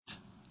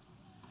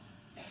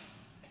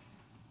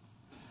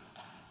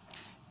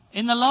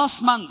In the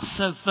last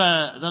months of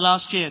the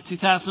last year,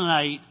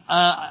 2008,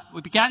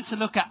 we began to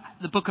look at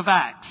the book of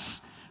Acts.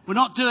 We're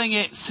not doing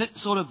it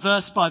sort of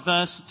verse by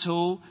verse at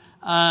all.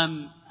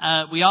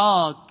 We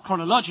are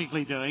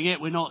chronologically doing it.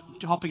 We're not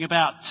hopping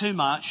about too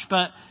much.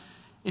 But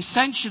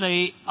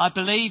essentially, I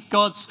believe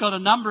God's got a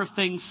number of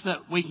things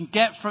that we can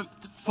get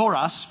for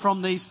us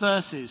from these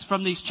verses,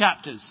 from these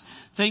chapters.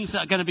 Things that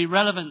are going to be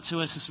relevant to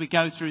us as we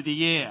go through the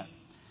year.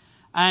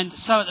 And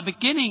so at the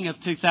beginning of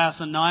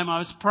 2009, I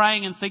was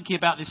praying and thinking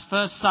about this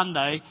first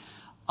Sunday.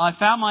 I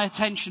found my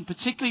attention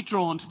particularly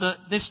drawn to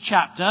this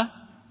chapter.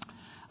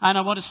 And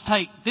I want us to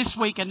take this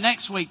week and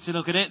next week to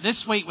look at it.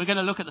 This week we're going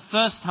to look at the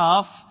first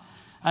half.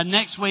 And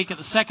next week at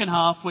the second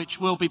half, which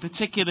will be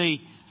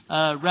particularly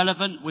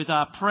relevant with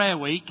our prayer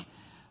week.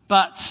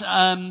 But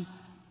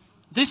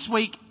this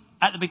week,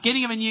 at the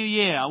beginning of a new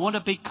year, I want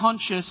to be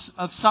conscious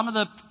of some of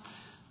the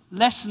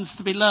lessons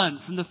to be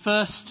learned from the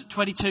first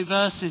 22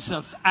 verses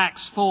of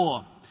Acts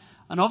 4.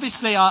 And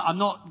obviously I'm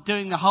not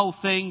doing the whole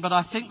thing, but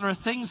I think there are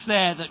things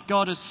there that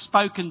God has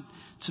spoken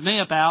to me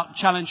about,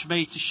 challenged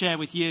me to share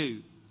with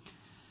you.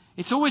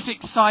 It's always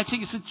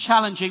exciting, it's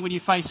challenging when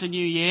you face a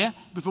new year.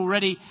 We've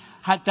already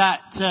had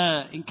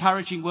that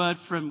encouraging word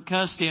from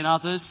Kirsty and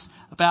others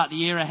about the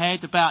year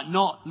ahead, about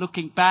not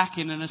looking back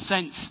and in a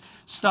sense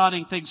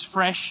starting things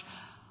fresh.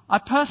 I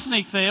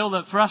personally feel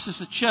that for us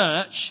as a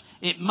church,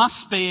 it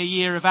must be a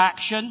year of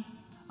action.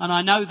 And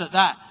I know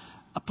that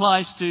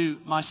applies to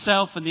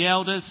myself and the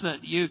elders,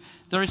 that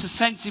there is a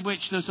sense in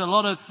which there's a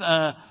lot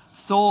of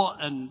thought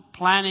and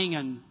planning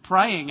and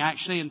praying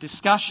actually and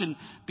discussion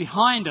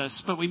behind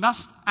us. But we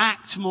must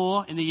act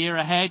more in the year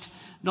ahead,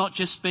 not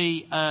just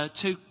be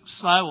too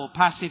slow or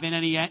passive in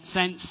any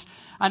sense.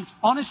 And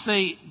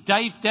honestly,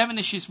 Dave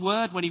Devenish's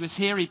word, when he was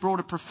here, he brought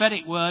a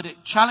prophetic word. It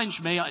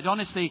challenged me. It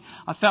honestly,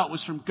 I felt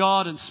was from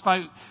God and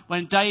spoke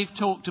when Dave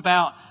talked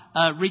about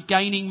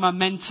regaining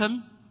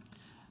momentum,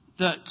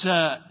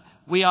 that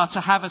we are to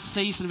have a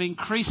season of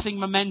increasing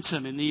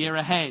momentum in the year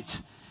ahead.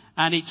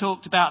 And he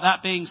talked about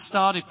that being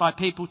started by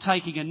people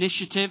taking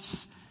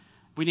initiatives.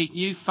 We need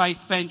new faith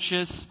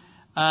ventures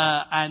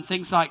and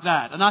things like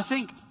that. And I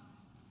think,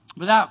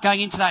 without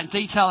going into that in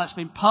detail, that's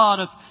been part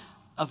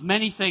of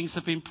many things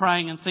I've been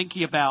praying and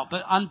thinking about.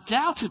 But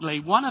undoubtedly,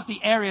 one of the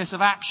areas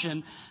of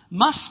action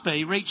must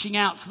be reaching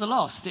out to the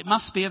lost. It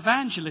must be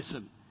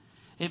evangelism.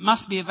 It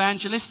must be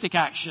evangelistic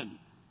action.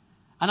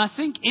 And I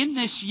think in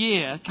this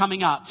year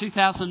coming up,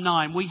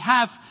 2009, we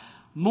have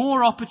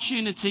more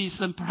opportunities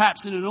than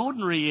perhaps in an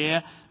ordinary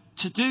year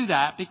to do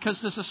that,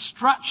 because there's a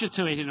structure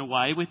to it in a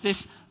way with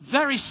this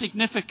very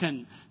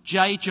significant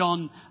J.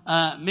 John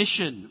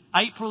mission,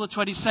 April the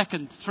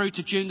 22nd through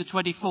to June the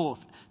 24th.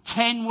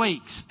 10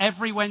 weeks,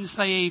 every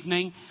Wednesday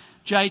evening,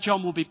 J.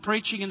 John will be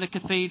preaching in the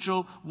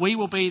cathedral. We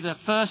will be the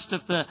first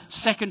of the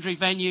secondary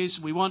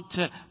venues. We want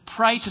to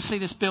pray to see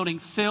this building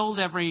filled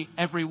every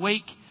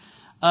week.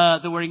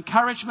 There were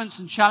encouragements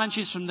and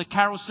challenges from the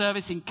carol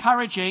service,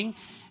 encouraging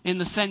in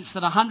the sense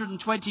that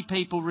 120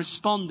 people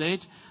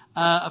responded,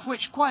 of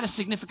which quite a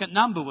significant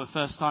number were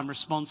first-time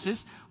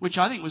responses, which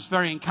I think was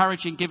very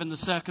encouraging given the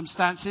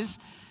circumstances.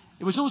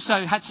 It was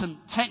also had some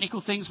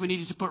technical things we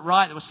needed to put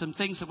right. There were some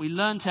things that we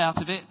learnt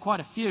out of it, quite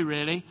a few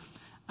really,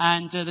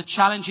 and the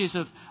challenges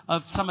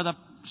of some of the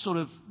sort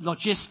of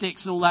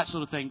logistics and all that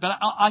sort of thing. But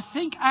I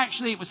think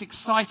actually it was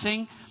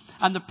exciting,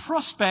 and the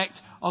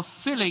prospect of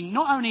filling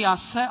not only our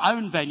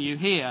own venue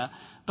here,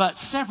 but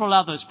several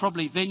others,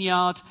 probably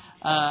Vineyard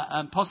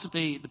and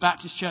possibly the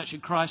Baptist Church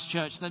and Christ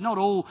Church. They're not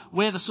all,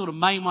 we're the sort of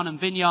main one, and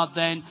Vineyard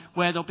then,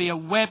 where there'll be a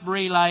web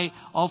relay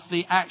of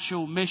the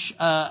actual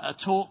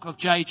talk of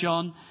J.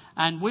 John.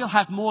 And we'll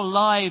have more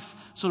live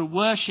sort of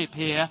worship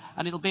here,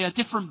 and it'll be a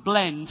different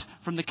blend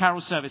from the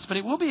carol service. But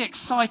it will be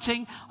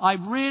exciting. I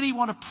really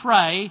want to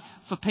pray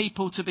for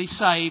people to be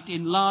saved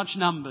in large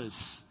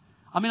numbers.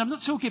 I mean, I'm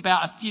not talking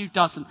about a few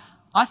dozen.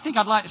 I think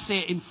I'd like to see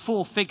it in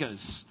 4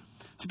 figures.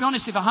 To be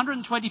honest, if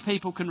 120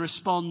 people can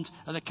respond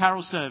at the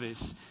carol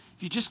service,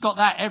 if you just got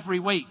that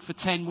every week for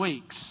 10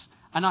 weeks,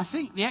 and I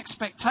think the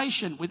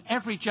expectation with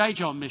every J.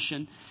 John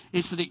mission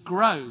is that it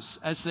grows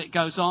as it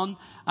goes on,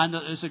 and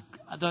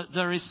that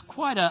there is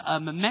quite a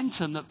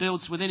momentum that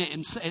builds within it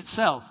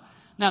itself.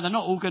 Now, they're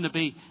not all going to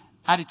be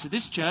added to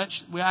this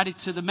church. We're added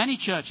to the many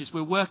churches.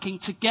 We're working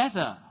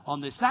together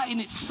on this. That in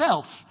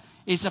itself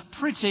is a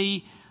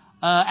pretty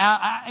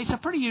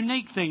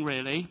unique thing,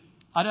 really.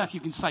 I don't know if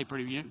you can say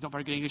pretty unique, not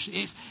very good English.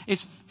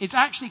 It's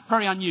actually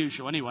very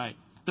unusual, anyway,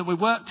 that we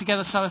work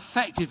together so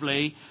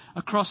effectively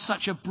across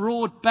such a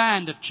broad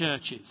band of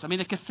churches. I mean,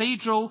 the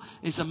cathedral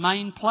is a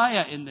main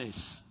player in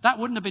this. That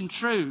wouldn't have been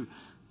true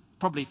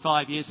probably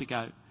 5 years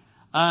ago.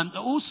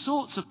 All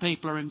sorts of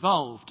people are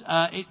involved.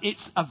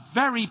 It's a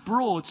very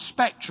broad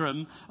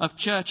spectrum of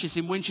churches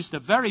in Winchester,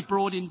 very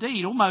broad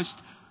indeed,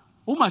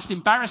 almost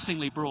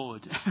embarrassingly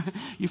broad.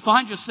 You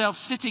find yourself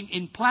sitting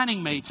in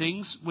planning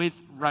meetings with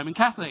Roman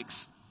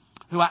Catholics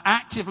who are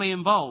actively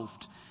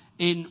involved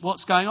in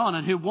what's going on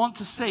and who want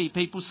to see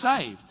people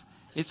saved.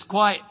 It's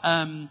quite,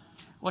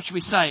 what should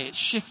we say, it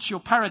shifts your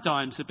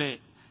paradigms a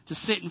bit to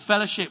sit and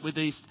fellowship with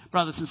these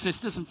brothers and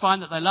sisters and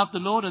find that they love the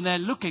Lord, and they're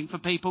looking for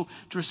people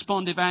to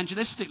respond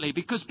evangelistically.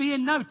 Because be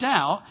in no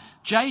doubt,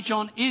 J.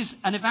 John is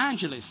an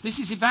evangelist. This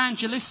is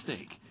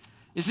evangelistic.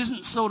 This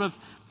isn't sort of,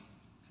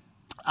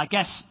 I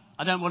guess,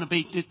 I don't want to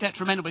be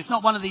detrimental, but it's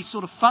not one of these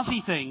sort of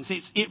fuzzy things.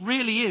 It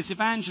really is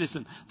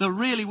evangelism. There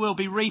really will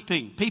be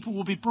reaping. People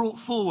will be brought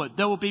forward.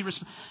 There will be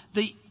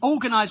the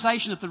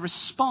organisation of the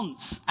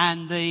response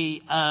and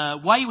the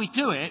way we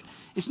do it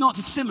is not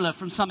dissimilar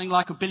from something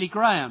like a Billy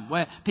Graham,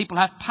 where people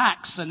have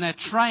packs and they're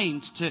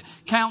trained to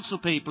counsel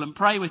people and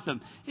pray with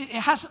them. It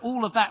has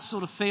all of that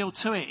sort of feel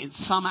to it in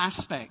some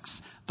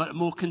aspects, but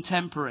more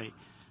contemporary.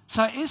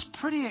 So it is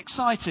pretty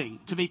exciting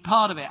to be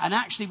part of it. And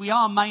actually, we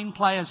are main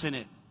players in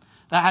it.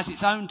 That has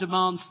its own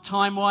demands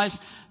time-wise.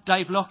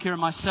 Dave Lockyer and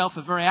myself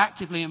are very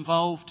actively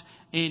involved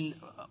in...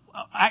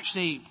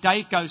 Actually,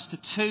 Dave goes to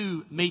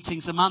 2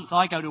 meetings a month.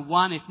 I go to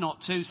 1, if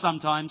not 2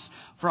 sometimes,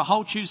 for a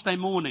whole Tuesday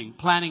morning,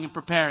 planning and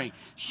preparing.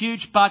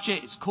 Huge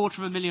budget. It's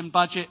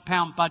 £250,000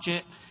 pound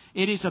budget.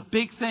 It is a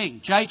big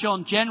thing. J.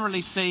 John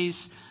generally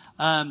sees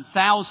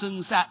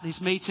thousands at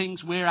these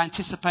meetings. We're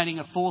anticipating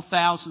a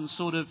 4,000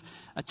 sort of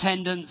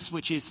attendance,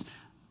 which is...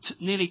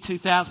 nearly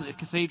 2,000 at the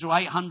cathedral,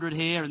 800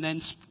 here, and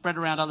then spread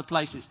around other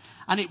places.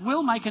 And it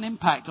will make an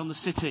impact on the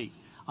city.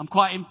 I'm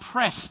quite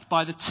impressed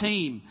by the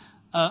team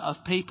of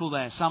people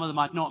there. Some of them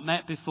I've not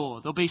met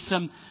before. There'll be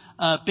some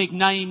big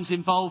names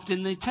involved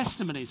in the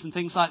testimonies and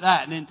things like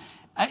that. And then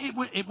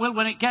it will,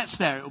 when it gets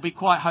there, it will be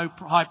quite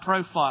high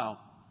profile.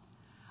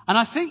 And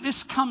I think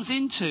this comes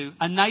into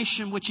a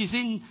nation which is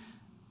in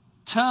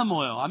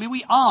turmoil. I mean,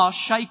 we are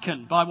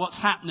shaken by what's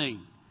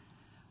happening.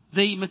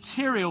 The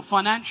material,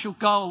 financial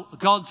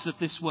gods of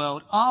this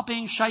world are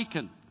being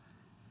shaken.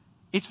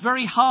 It's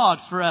very hard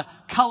for a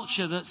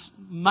culture that's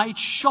made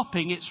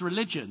shopping its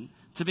religion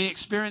to be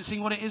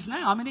experiencing what it is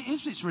now. I mean, it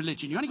is its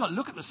religion. You only got to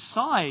look at the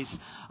size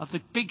of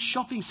the big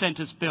shopping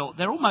centres built.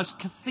 They're almost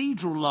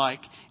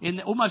cathedral-like,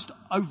 almost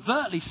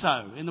overtly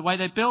so, in the way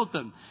they build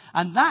them.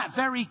 And that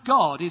very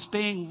God is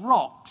being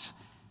rocked.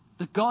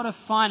 The God of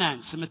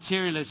finance and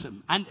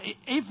materialism. And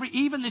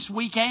even this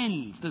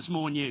weekend, there's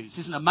more news,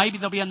 isn't there? Maybe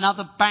there'll be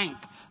another bank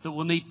that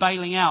will need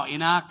bailing out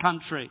in our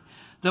country.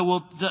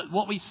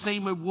 What we've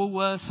seen with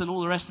Woolworths and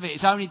all the rest of it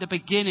is only the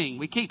beginning.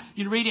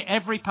 You read it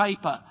every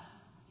paper.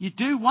 You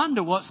do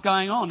wonder what's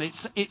going on.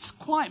 It's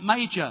quite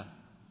major.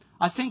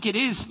 I think it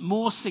is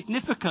more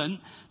significant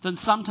than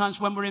sometimes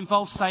when we're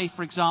involved, say,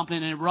 for example,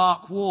 in an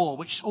Iraq war,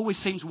 which always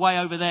seems way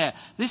over there.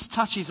 This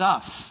touches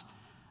us.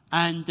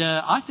 And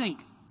I think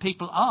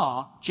people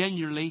are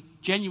genuinely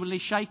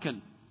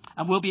shaken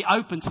and will be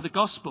open to the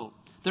gospel.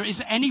 There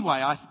is anyway,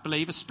 I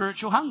believe, a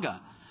spiritual hunger.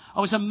 I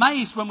was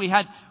amazed when we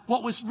had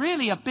what was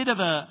really a bit of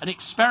an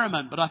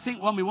experiment, but I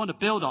think one we want to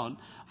build on,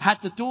 had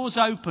the doors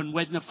open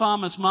when the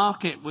farmers'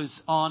 market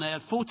was on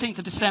 14th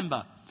of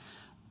December.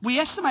 We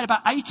estimate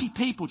about 80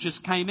 people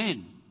just came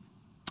in.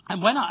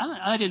 And when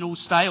I didn't all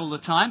stay all the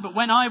time, but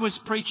when I was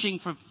preaching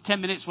for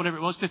 10 minutes, whatever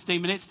it was,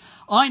 15 minutes,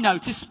 I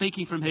noticed,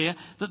 speaking from here,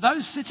 that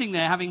those sitting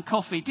there having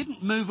coffee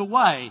didn't move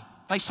away.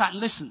 They sat and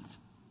listened.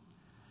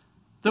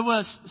 There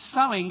was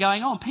sowing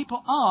going on.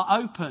 People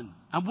are open.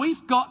 And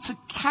we've got to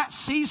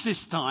seize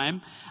this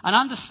time and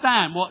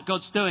understand what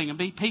God's doing and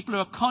be people who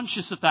are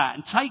conscious of that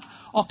and take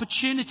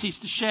opportunities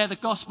to share the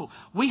gospel.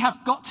 We have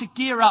got to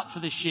gear up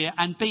for this year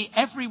and be,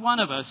 every one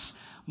of us,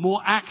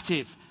 more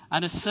active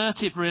and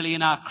assertive really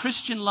in our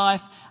Christian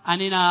life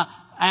and in our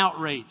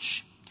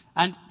outreach.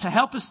 And to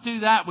help us do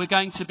that, we're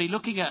going to be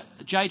looking at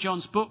J.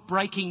 John's book,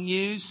 Breaking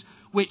News,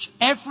 which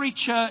every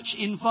church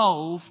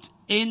involved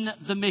in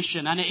the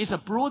mission, and it is a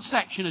broad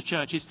section of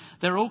churches,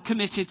 they're all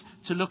committed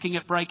to looking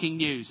at breaking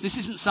news. This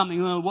isn't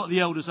something, what the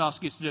elders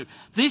ask us to do.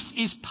 This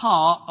is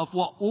part of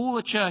what all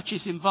the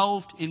churches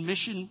involved in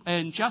mission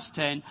in Just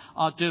 10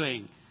 are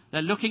doing.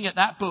 They're looking at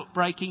that book,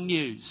 Breaking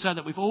News, so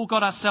that we've all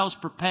got ourselves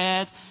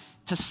prepared.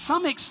 To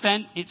some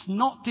extent, it's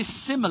not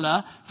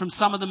dissimilar from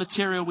some of the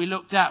material we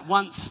looked at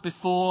once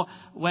before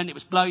when it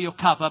was Blow Your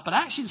Cover. But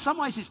actually, in some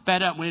ways, it's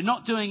better. We're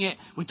not doing it.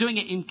 We're doing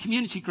it in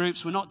community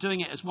groups. We're not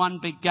doing it as one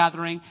big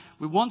gathering.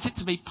 We want it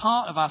to be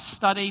part of our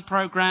study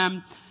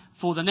program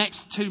for the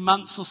next 2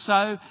 months or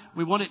so.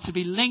 We want it to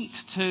be linked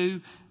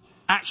to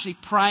actually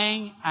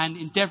praying and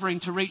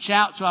endeavouring to reach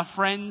out to our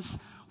friends.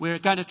 We're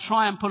going to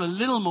try and put a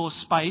little more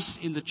space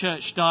in the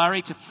church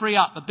diary to free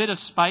up a bit of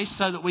space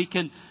so that we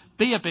can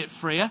be a bit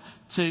freer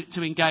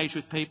to engage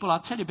with people. I'll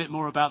tell you a bit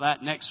more about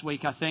that next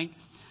week, I think.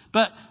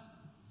 But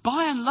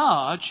by and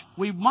large,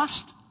 we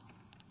must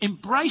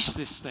embrace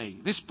this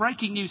thing, this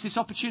breaking news, this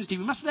opportunity.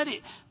 We must let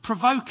it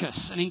provoke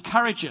us and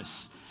encourage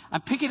us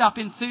and pick it up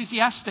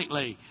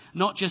enthusiastically,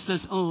 not just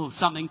as,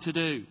 something to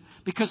do.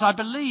 Because I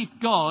believe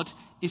God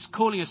is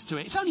calling us to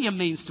it. It's only a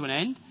means to an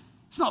end.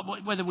 It's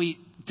not whether we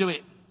do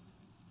it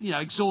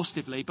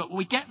exhaustively, but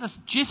we get the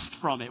gist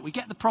from it. We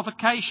get the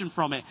provocation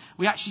from it.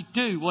 We actually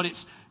do what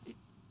it's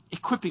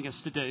equipping us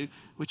to do,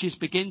 which is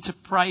begin to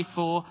pray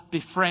for,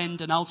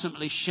 befriend, and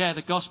ultimately share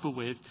the gospel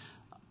with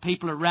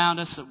people around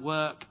us at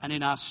work and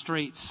in our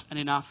streets and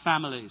in our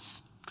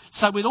families.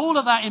 So with all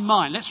of that in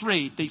mind, let's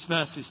read these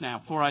verses now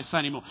before I say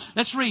any more.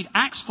 Let's read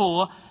Acts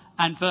 4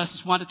 and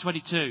verses 1 to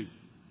 22.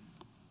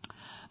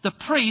 The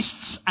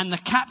priests and the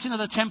captain of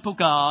the temple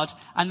guard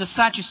and the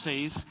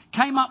Sadducees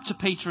came up to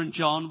Peter and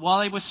John while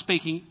they were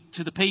speaking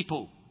to the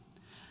people.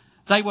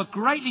 They were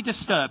greatly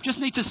disturbed. Just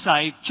need to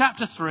say,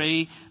 chapter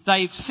 3,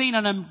 they've seen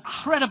an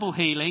incredible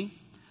healing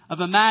of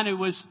a man who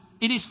was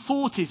in his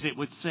 40s, it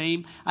would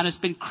seem, and has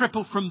been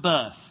crippled from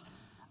birth.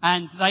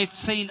 And they've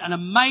seen an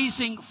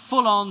amazing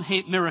full-on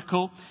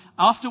miracle,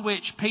 after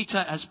which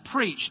Peter has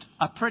preached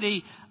a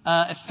pretty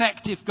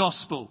effective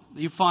gospel.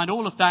 You find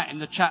all of that in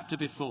the chapter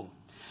before.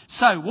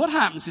 So what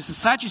happens is the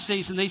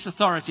Sadducees and these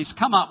authorities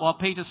come up while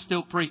Peter's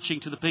still preaching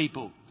to the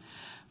people.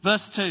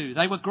 Verse 2,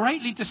 they were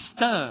greatly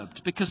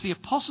disturbed because the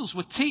apostles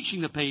were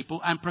teaching the people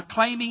and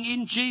proclaiming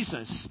in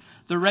Jesus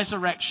the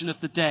resurrection of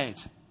the dead.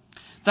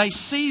 They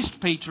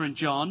seized Peter and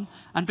John,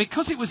 and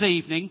because it was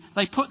evening,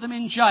 they put them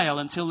in jail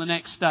until the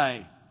next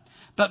day.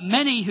 But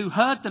many who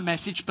heard the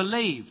message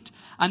believed,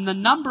 and the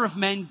number of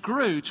men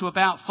grew to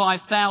about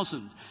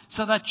 5,000.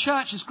 So the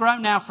church has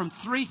grown now from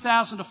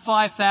 3,000 to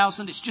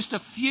 5,000. It's just a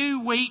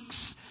few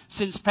weeks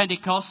since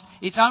Pentecost.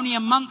 It's only a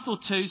month or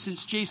two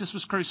since Jesus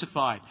was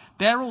crucified.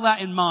 Bear all that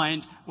in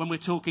mind when we're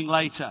talking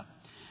later.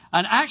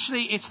 And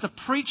actually, it's the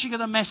preaching of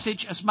the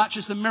message as much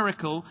as the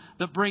miracle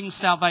that brings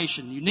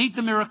salvation. You need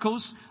the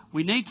miracles.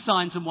 We need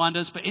signs and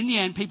wonders. But in the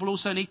end, people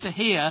also need to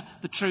hear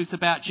the truth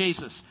about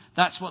Jesus.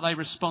 That's what they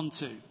respond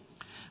to.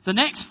 The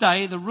next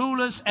day, the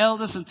rulers,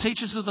 elders and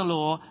teachers of the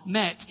law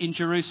met in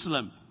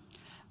Jerusalem.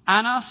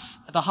 Annas,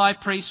 the high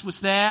priest, was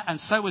there, and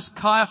so was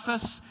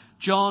Caiaphas,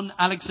 John,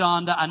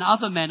 Alexander and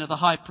other men of the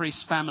high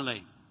priest's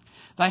family.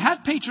 They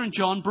had Peter and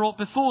John brought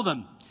before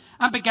them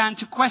and began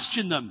to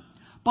question them.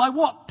 By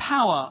what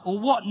power or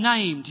what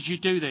name did you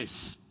do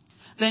this?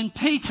 Then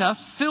Peter,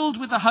 filled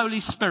with the Holy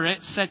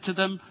Spirit, said to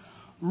them,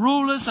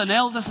 rulers and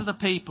elders of the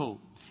people,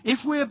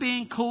 if we are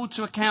being called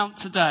to account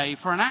today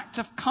for an act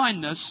of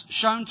kindness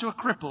shown to a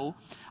cripple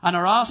and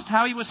are asked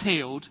how he was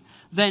healed,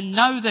 then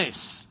know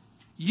this,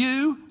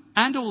 you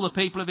and all the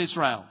people of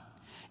Israel.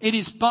 It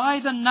is by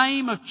the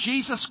name of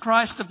Jesus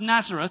Christ of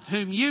Nazareth,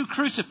 whom you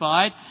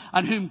crucified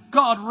and whom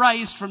God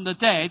raised from the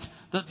dead,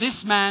 that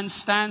this man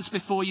stands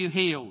before you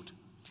healed.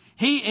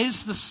 He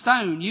is the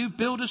stone you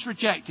builders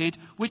rejected,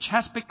 which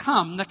has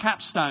become the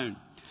capstone.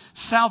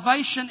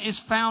 Salvation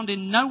is found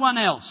in no one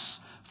else.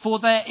 For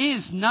there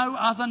is no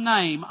other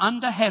name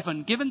under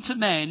heaven given to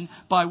men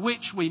by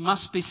which we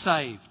must be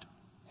saved.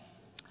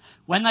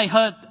 When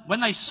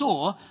they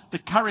saw the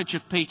courage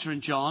of Peter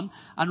and John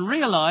and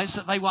realized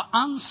that they were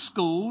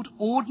unschooled,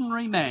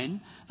 ordinary men,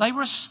 they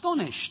were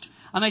astonished,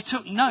 and they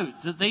took note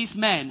that these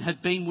men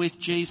had been with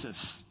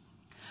Jesus.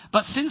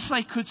 But since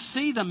they could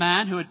see the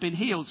man who had been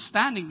healed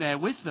standing there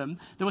with them,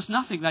 there was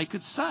nothing they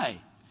could say.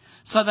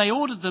 So they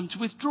ordered them to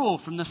withdraw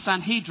from the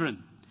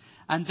Sanhedrin,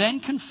 and then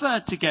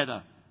conferred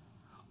together.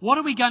 What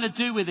are we going to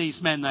do with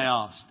these men, they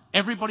asked.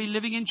 Everybody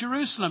living in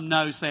Jerusalem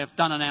knows they have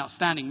done an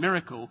outstanding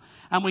miracle,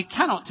 and we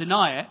cannot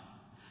deny it.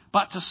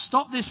 But to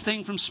stop this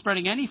thing from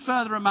spreading any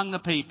further among the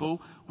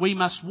people, we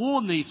must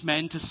warn these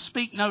men to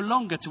speak no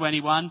longer to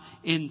anyone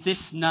in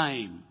this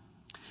name.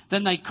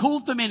 Then they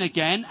called them in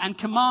again and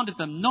commanded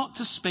them not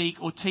to speak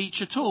or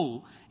teach at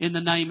all in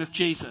the name of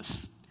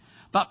Jesus.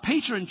 But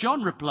Peter and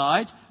John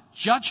replied,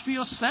 judge for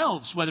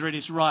yourselves whether it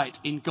is right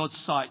in God's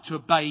sight to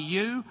obey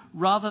you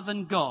rather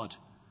than God.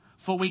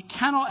 For we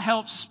cannot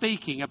help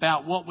speaking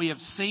about what we have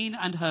seen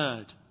and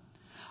heard.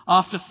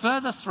 After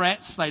further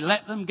threats, they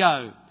let them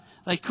go.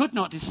 They could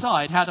not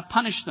decide how to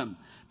punish them,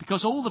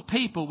 because all the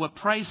people were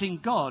praising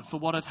God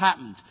for what had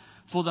happened.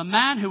 For the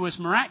man who was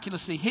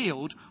miraculously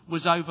healed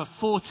was over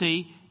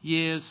 40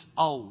 years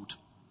old.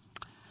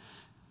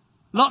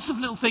 Lots of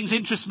little things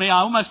interest me.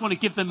 I almost want to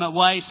give them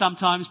away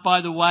sometimes,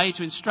 by the way,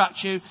 to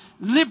instruct you.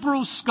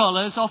 Liberal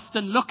scholars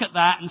often look at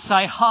that and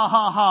say, ha,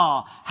 ha,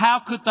 ha.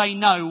 How could they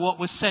know what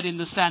was said in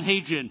the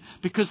Sanhedrin?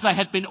 Because they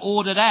had been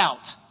ordered out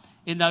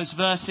in those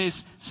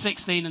verses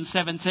 16 and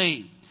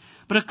 17.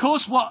 But of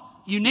course, what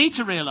you need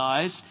to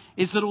realise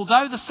is that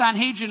although the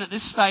Sanhedrin at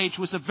this stage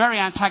was a very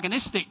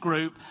antagonistic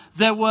group,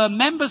 there were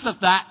members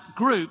of that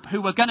group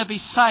who were going to be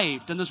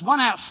saved. And there's one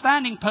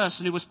outstanding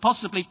person who was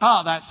possibly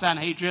part of that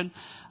Sanhedrin,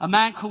 a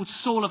man called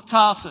Saul of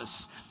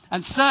Tarsus.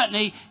 And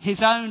certainly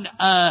his own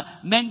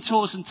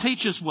mentors and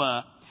teachers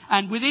were.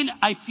 And within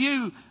a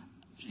few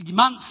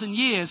months and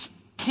years,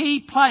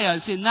 key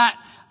players in that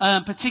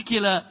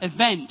particular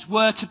event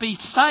were to be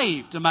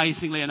saved,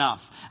 amazingly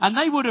enough. And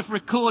they would have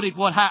recorded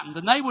what happened,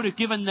 and they would have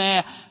given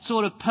their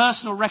sort of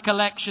personal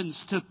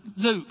recollections to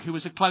Luke, who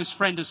was a close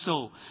friend of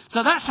Saul.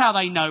 So that's how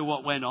they know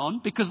what went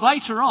on, because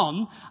later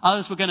on,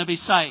 others were going to be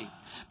saved.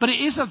 But it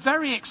is a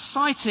very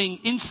exciting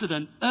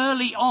incident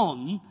early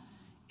on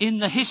in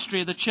the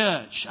history of the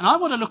church. And I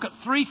want to look at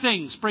three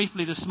things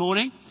briefly this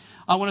morning.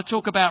 I want to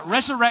talk about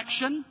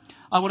resurrection,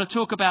 I want to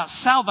talk about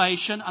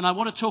salvation, and I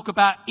want to talk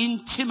about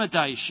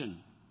intimidation.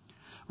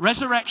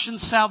 Resurrection,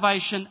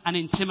 salvation, and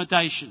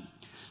intimidation.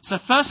 So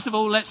first of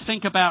all, let's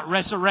think about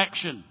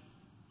resurrection.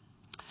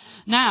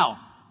 Now,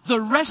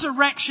 the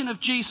resurrection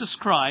of Jesus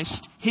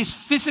Christ, his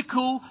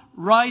physical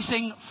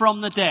rising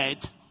from the dead,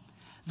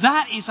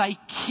 that is a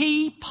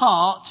key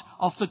part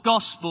of the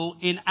gospel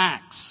in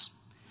Acts.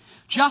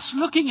 Just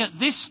looking at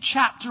this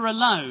chapter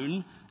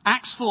alone,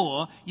 Acts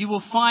 4, you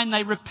will find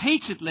they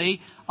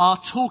repeatedly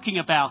are talking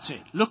about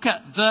it. Look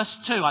at verse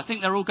 2. I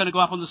think they're all going to go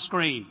up on the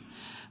screen.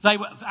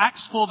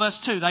 Acts 4 verse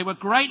 2, they were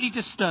greatly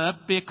disturbed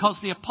because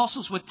the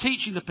apostles were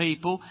teaching the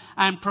people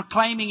and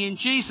proclaiming in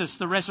Jesus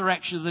the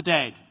resurrection of the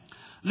dead.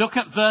 Look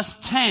at verse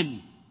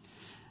 10.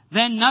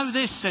 Then know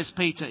this, says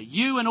Peter,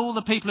 you and all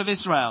the people of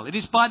Israel, it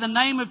is by the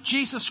name of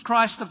Jesus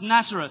Christ of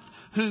Nazareth,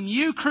 whom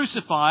you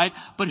crucified,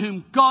 but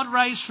whom God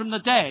raised from the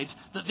dead,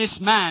 that this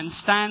man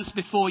stands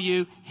before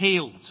you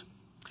healed.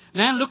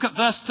 Then look at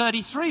verse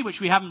 33, which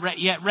we haven't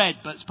yet read,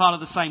 but it's part of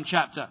the same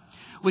chapter.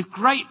 With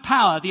great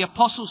power, the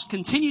apostles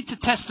continued to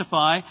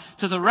testify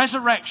to the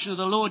resurrection of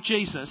the Lord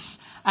Jesus,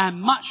 and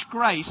much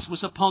grace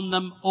was upon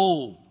them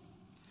all.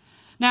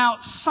 Now,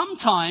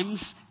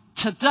 sometimes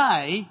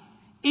today,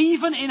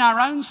 even in our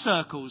own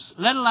circles,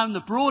 let alone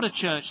the broader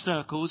church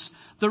circles,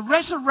 the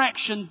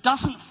resurrection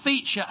doesn't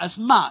feature as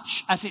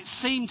much as it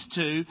seemed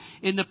to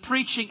in the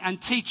preaching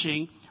and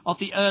teaching of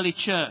the early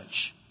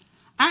church.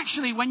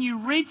 Actually, when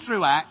you read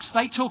through Acts,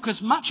 they talk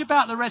as much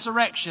about the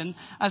resurrection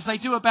as they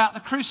do about the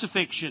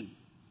crucifixion.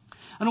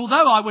 And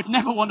although I would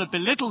never want to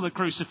belittle the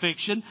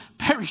crucifixion,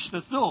 perish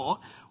the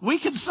thought,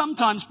 we can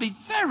sometimes be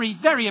very,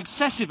 very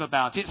obsessive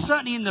about it,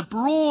 certainly in the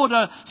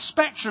broader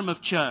spectrum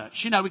of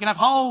church. You know, we can have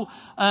whole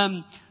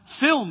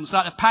films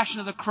like The Passion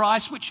of the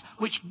Christ,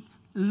 which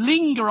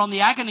linger on the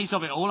agonies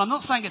of it all. I'm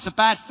not saying it's a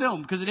bad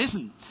film, because it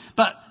isn't.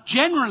 But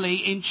generally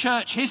in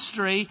church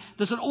history,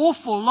 there's an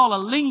awful lot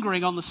of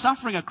lingering on the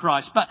suffering of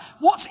Christ. But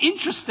what's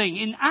interesting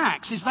in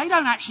Acts is they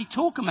don't actually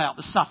talk about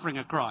the suffering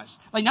of Christ.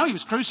 They know he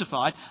was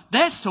crucified.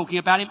 They're talking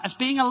about him as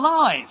being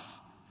alive.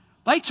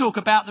 They talk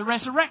about the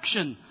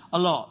resurrection a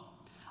lot.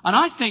 And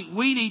I think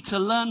we need to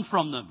learn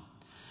from them.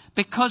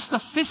 Because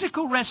the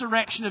physical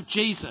resurrection of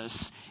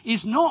Jesus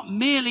is not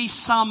merely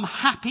some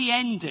happy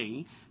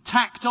ending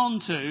tacked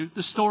onto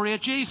the story of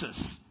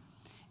Jesus.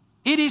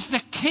 It is the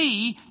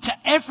key to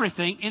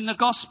everything in the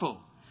gospel.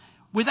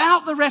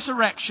 Without the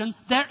resurrection,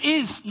 there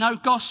is no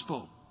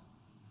gospel.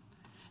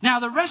 Now,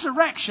 the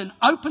resurrection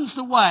opens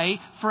the way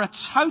for a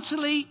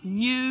totally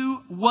new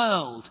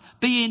world.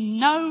 Be in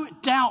no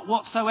doubt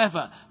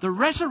whatsoever, the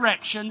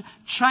resurrection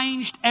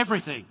changed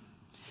everything.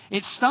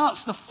 It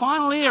starts the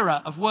final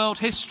era of world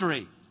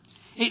history.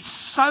 It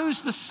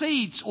sows the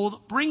seeds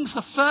or brings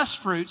the first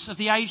fruits of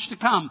the age to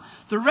come.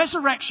 The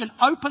resurrection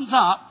opens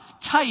up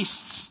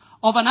tastes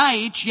of an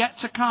age yet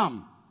to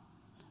come.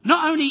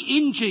 Not only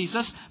in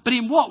Jesus, but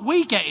in what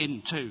we get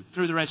into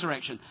through the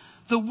resurrection.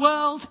 The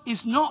world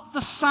is not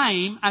the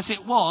same as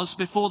it was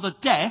before the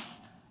death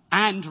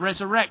and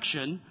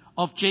resurrection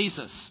of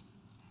Jesus.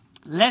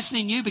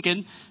 Leslie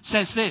Newbegin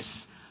says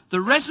this: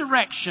 the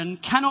resurrection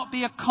cannot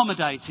be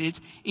accommodated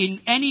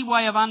in any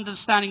way of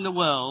understanding the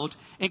world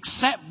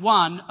except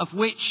one of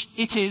which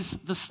it is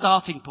the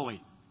starting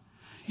point.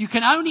 You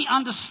can only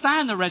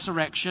understand the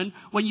resurrection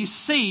when you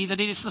see that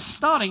it is the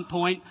starting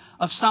point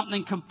of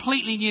something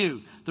completely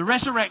new. The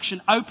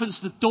resurrection opens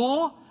the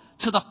door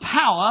to the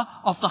power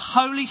of the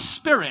Holy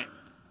Spirit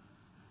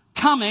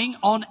coming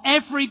on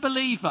every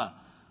believer,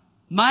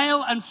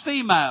 male and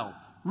female,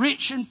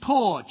 rich and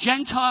poor,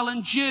 Gentile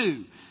and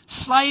Jew,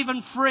 slave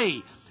and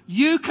free.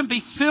 You can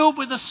be filled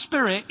with the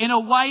Spirit in a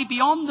way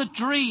beyond the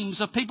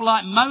dreams of people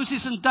like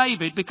Moses and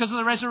David because of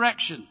the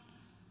resurrection.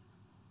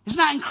 Isn't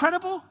that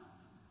incredible?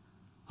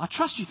 I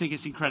trust you think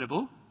it's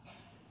incredible.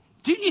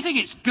 Don't you think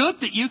it's good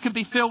that you can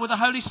be filled with the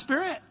Holy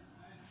Spirit?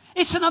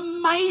 It's an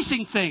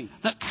amazing thing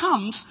that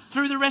comes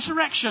through the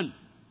resurrection.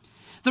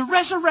 The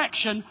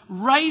resurrection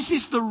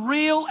raises the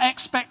real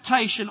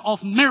expectation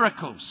of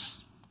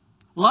miracles,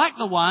 like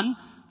the one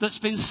that's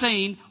been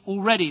seen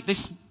already.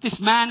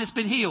 This man has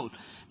been healed.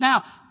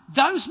 Now,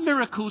 those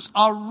miracles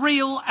are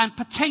real and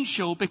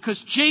potential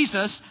because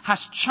Jesus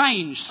has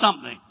changed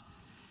something.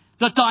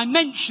 The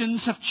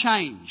dimensions have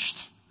changed.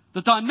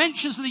 The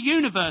dimensions of the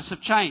universe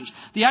have changed.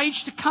 The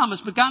age to come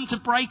has begun to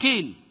break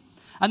in.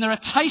 And there are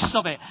tastes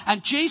of it.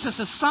 And Jesus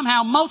has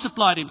somehow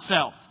multiplied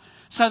himself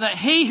so that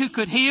he who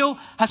could heal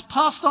has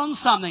passed on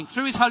something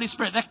through his Holy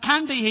Spirit. There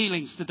can be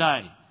healings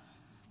today.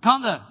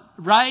 Can't there?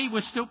 Ray,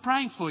 we're still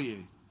praying for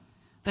you.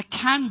 There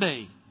can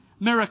be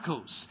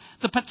miracles.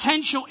 The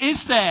potential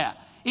is there.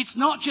 It's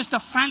not just a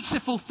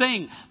fanciful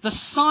thing. The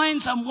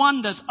signs and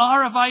wonders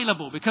are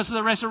available because of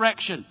the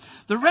resurrection.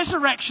 The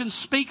resurrection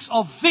speaks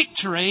of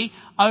victory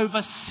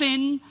over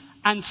sin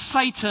and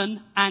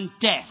Satan and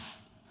death.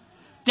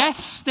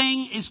 Death's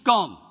sting is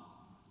gone.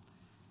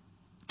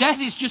 Death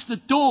is just the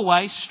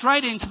doorway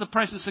straight into the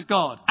presence of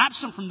God.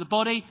 Absent from the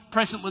body,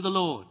 present with the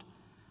Lord.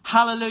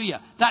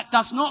 Hallelujah. That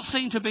does not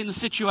seem to have been the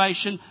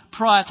situation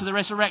prior to the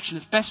resurrection,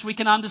 as best we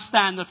can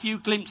understand the few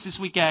glimpses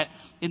we get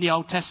in the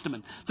Old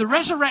Testament. The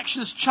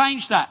resurrection has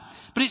changed that,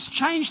 but it's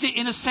changed it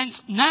in a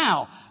sense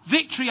now.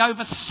 Victory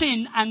over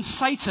sin and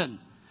Satan.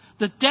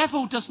 The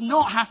devil does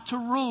not have to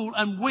rule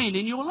and win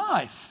in your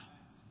life.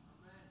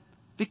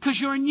 because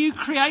you're a new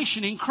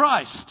creation in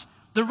Christ.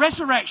 The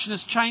resurrection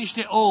has changed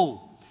it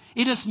all.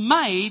 It has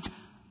made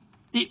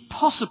it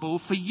possible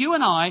for you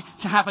and I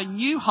to have a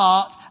new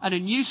heart and a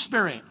new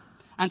spirit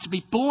and to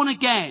be born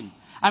again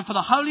and for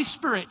the Holy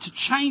Spirit to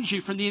change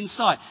you from the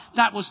inside.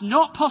 That was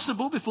not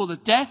possible before the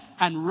death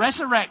and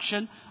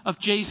resurrection of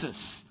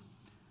Jesus.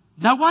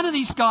 No one of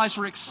these guys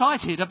were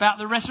excited about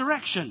the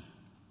resurrection.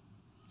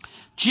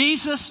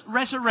 Jesus'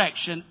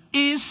 resurrection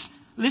is,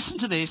 listen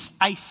to this,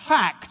 a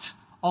fact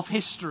of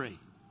history.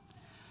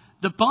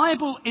 The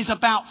Bible is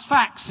about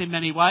facts in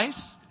many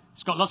ways.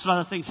 It's got lots of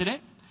other things in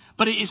it.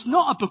 But it is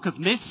not a book of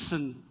myths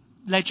and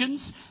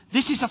legends.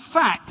 This is a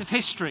fact of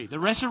history. The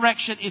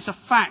resurrection is a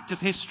fact of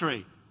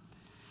history.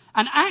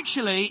 And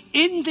actually,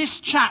 in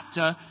this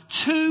chapter,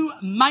 two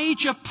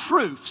major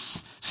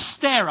proofs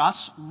stare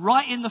us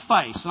right in the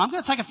face. And I'm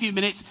going to take a few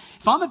minutes.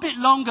 If I'm a bit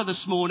longer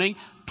this morning,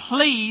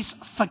 please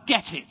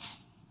forget it.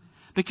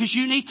 Because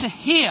you need to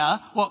hear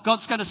what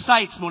God's going to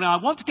say this morning.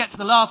 I want to get to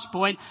the last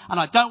point, and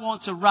I don't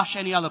want to rush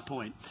any other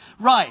point.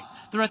 Right,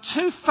 there are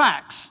two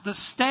facts that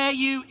stare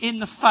you in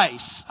the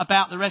face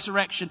about the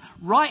resurrection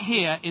right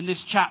here in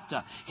this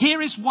chapter.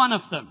 Here is one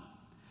of them.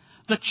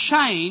 The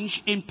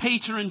change in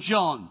Peter and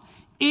John.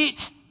 It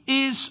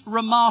is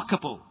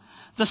remarkable.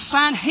 The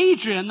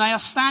Sanhedrin they are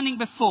standing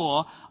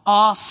before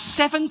are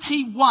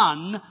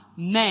 71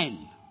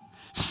 men.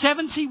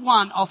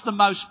 71 of the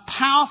most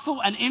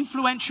powerful and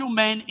influential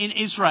men in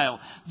Israel.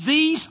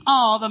 These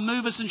are the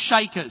movers and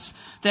shakers.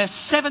 They're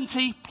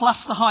 70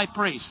 plus the high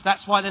priest.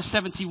 That's why they're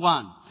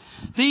 71.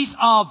 These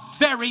are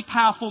very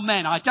powerful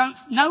men. I don't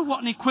know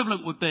what an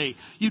equivalent would be.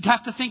 You'd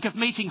have to think of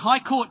meeting high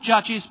court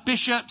judges,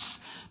 bishops,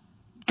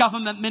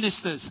 government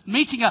ministers.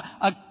 Meeting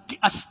a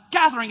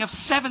gathering of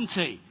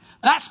 70.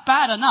 That's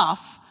bad enough.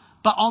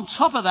 But on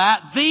top of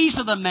that, these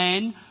are the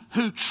men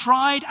who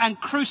tried and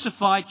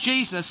crucified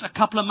Jesus a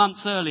couple of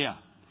months earlier.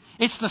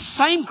 It's the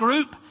same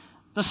group,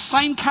 the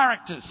same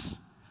characters.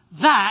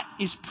 That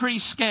is pretty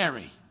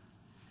scary.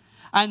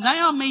 And they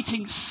are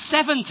meeting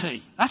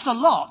 70. That's a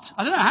lot.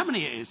 I don't know how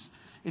many it is.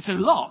 It's a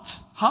lot.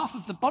 Half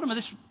of the bottom of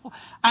this.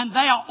 And they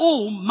are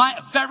all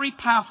very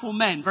powerful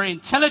men, very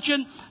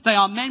intelligent. They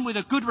are men with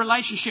a good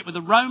relationship with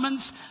the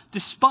Romans.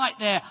 Despite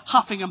their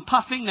huffing and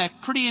puffing, they're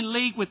pretty in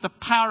league with the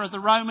power of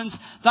the Romans.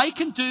 They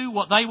can do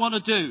what they want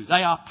to do.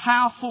 They are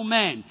powerful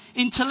men,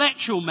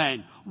 intellectual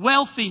men,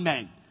 wealthy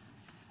men,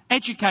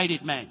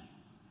 educated men.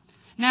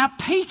 Now,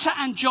 Peter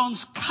and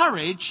John's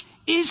courage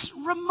is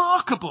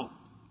remarkable.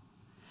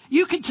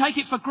 You can take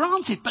it for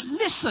granted, but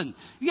listen,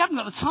 you haven't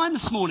got the time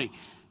this morning.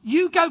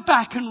 You go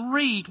back and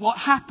read what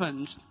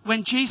happened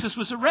when Jesus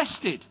was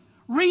arrested.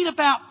 Read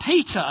about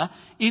Peter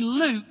in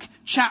Luke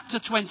chapter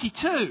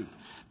 22.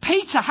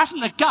 Peter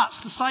hasn't the guts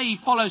to say he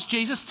follows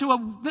Jesus to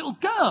a little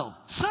girl,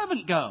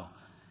 servant girl.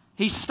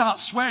 He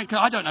starts swearing,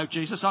 I don't know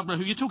Jesus, I don't know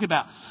who you're talking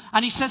about.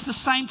 And he says the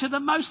same to the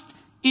most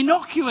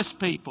innocuous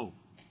people.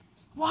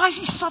 Why is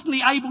he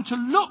suddenly able to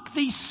look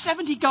these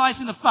 70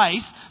 guys in the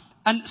face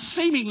and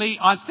seemingly,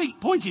 I think,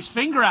 point his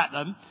finger at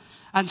them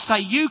and say,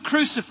 you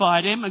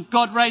crucified him and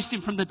God raised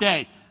him from the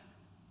dead?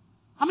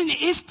 I mean,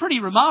 it is pretty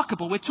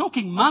remarkable. We're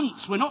talking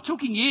months. We're not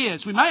talking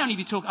years. We may only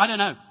be talking,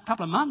 a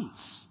couple of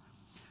months.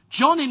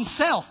 John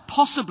himself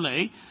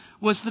possibly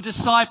was the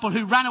disciple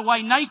who ran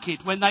away naked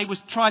when they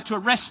tried to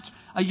arrest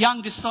a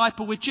young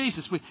disciple with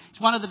Jesus.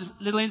 It's one of the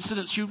little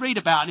incidents you read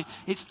about. And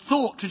it's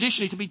thought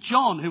traditionally to be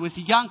John, who was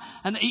the young,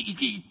 and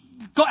he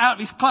got out of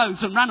his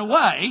clothes and ran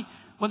away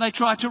when they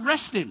tried to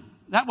arrest him.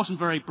 That wasn't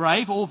very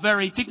brave or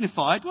very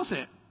dignified, was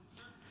it?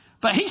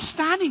 But he's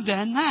standing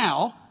there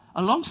now,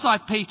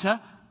 alongside Peter,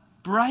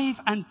 brave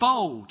and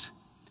bold.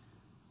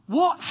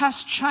 What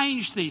has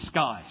changed these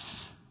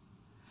guys?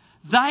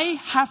 They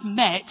have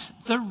met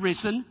the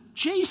risen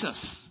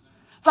Jesus.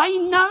 They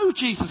know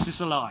Jesus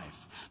is alive.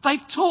 They've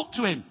talked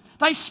to him.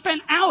 They've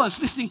spent hours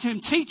listening to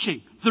him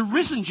teaching, the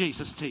risen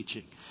Jesus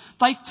teaching.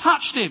 They've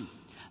touched him.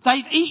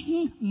 They've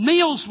eaten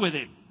meals with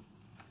him.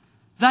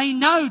 They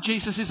know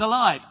Jesus is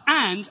alive.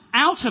 And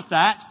out of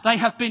that, they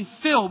have been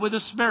filled with the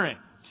Spirit.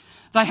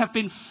 They have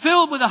been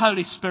filled with the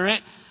Holy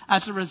Spirit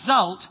as a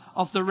result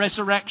of the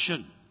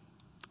resurrection.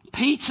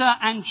 Peter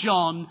and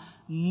John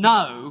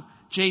know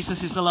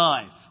Jesus is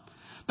alive.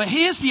 But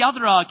here's the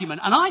other argument,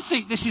 and I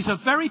think this is a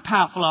very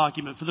powerful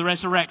argument for the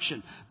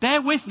resurrection.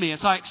 Bear with me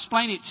as I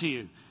explain it to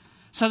you.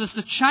 So there's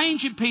the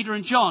change in Peter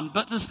and John,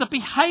 but there's the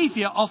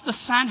behaviour of the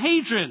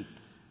Sanhedrin.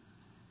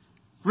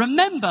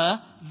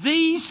 Remember,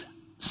 these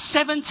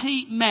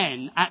 70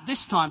 men, at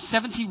this time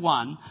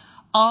 71,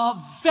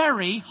 are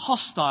very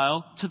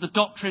hostile to the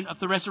doctrine of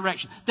the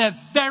resurrection. They're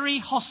very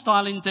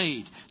hostile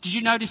indeed. Did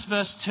you notice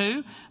verse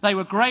 2? They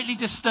were greatly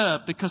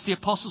disturbed because the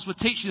apostles were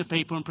teaching the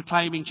people and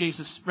proclaiming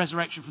Jesus'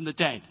 resurrection from the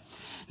dead.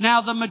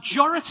 Now, the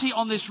majority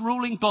on this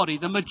ruling body,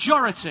 the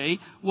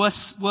majority were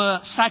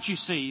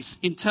Sadducees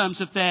in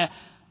terms of their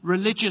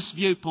religious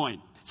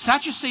viewpoint.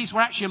 Sadducees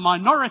were actually a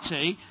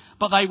minority,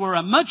 but they were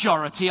a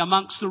majority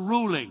amongst the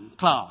ruling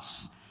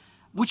class,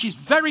 which is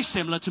very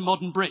similar to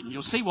modern Britain.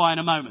 You'll see why in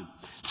a moment.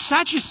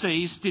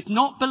 Sadducees did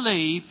not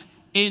believe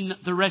in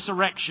the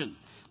resurrection.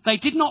 They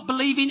did not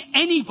believe in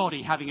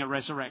anybody having a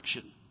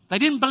resurrection. They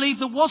didn't believe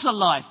there was a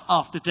life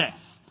after death.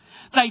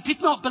 They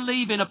did not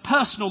believe in a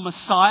personal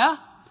Messiah.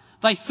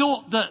 They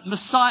thought that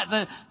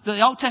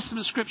the Old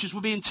Testament scriptures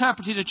would be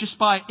interpreted just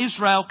by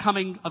Israel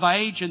coming of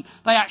age, and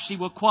they actually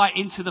were quite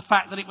into the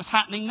fact that it was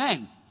happening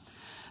then.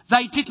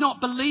 They did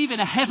not believe in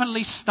a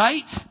heavenly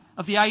state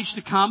of the age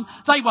to come.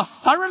 They were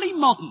thoroughly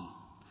modern.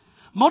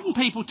 Modern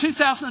people,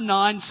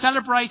 2009,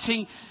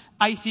 celebrating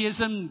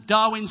atheism,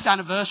 Darwin's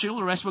anniversary, all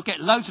the rest, we'll get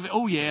loads of it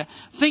all year,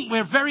 think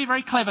we're very,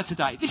 very clever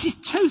today. This is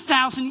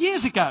 2,000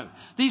 years ago.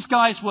 These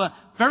guys were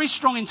very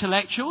strong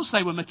intellectuals.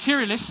 They were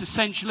materialists,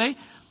 essentially,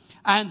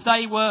 and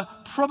they were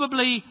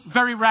probably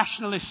very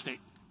rationalistic.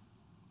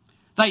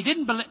 They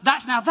didn't believe,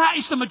 that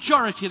is the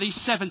majority of these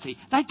 70.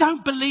 They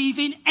don't believe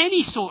in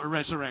any sort of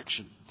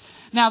resurrection.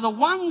 Now, the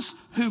ones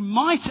who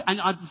might,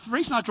 the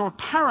reason I draw a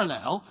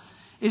parallel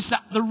is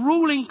that the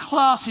ruling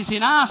classes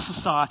in our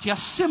society are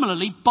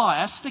similarly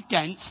biased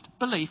against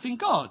belief in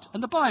God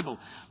and the Bible.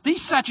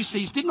 These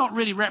Sadducees did not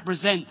really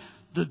represent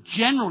the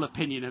general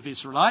opinion of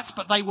Israelites,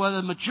 but they were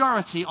the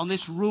majority on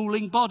this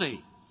ruling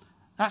body.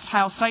 That's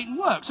how Satan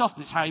works.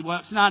 Often it's how he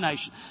works in our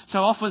nation. So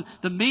often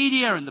the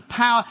media and the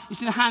power is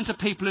in the hands of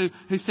people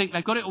who think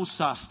they've got it all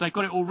sussed. They've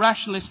got it all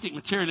rationalistic,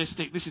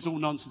 materialistic. This is all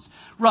nonsense.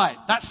 Right,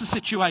 that's the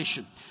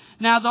situation.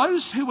 Now,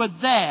 those who were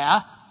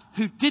there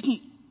who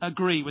didn't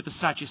agree with the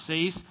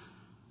Sadducees,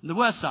 and there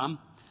were some,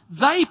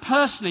 they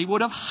personally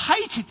would have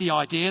hated the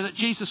idea that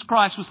Jesus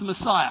Christ was the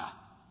Messiah.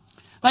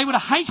 They would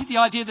have hated the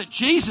idea that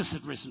Jesus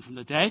had risen from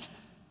the dead.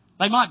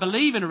 They might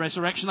believe in a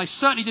resurrection. They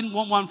certainly didn't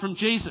want one from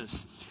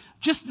Jesus.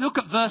 Just look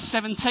at verse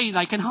 17.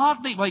 They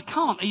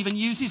can't even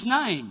use his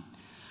name.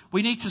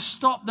 We need to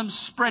stop them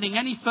spreading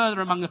any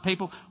further among the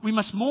people. We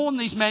must warn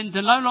these men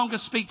to no longer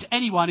speak to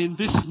anyone in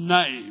this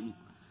name.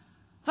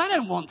 They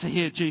don't want to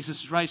hear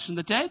Jesus is raised from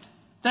the dead.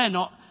 They're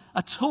not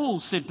at all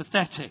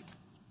sympathetic.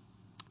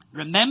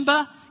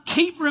 Remember,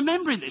 keep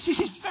remembering this. This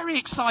is very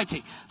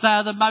exciting. They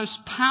are the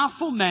most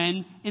powerful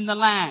men in the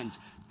land.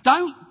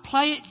 Don't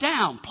play it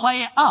down.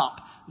 Play it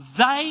up.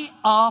 They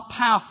are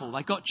powerful.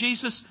 They got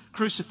Jesus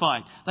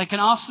crucified. They can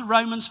ask the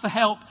Romans for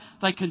help.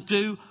 They can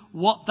do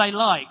what they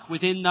like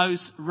within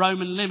those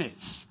Roman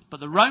limits. But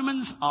the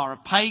Romans are a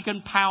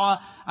pagan power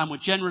and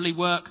would generally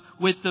work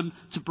with them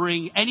to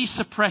bring any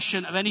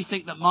suppression of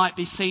anything that might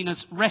be seen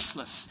as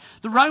restless.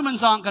 The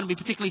Romans aren't going to be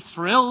particularly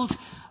thrilled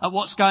at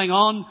what's going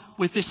on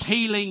with this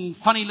healing,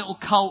 funny little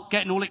cult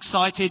getting all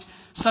excited.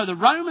 So the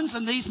Romans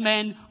and these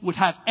men would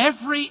have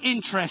every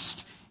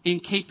interest in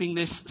keeping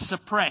this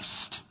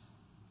suppressed.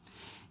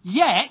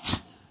 Yet,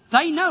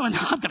 they know, and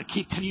I'm going to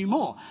keep telling you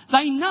more,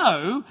 they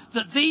know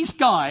that these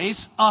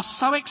guys are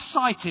so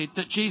excited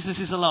that Jesus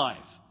is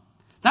alive.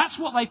 That's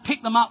what they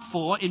pick them up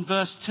for in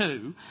verse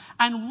 2.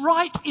 And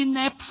right in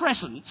their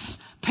presence,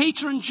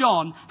 Peter and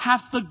John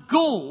have the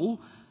gall,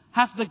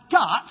 have the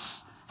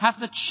guts, have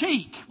the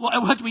cheek, what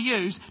word do we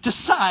use, to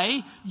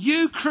say,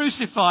 you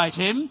crucified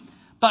him,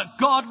 but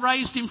God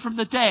raised him from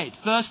the dead.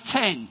 Verse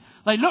 10.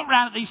 They look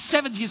round at these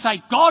 70 and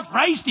say, God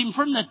raised him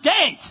from the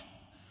dead.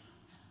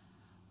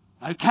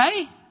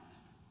 Okay?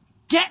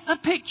 Get the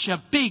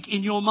picture big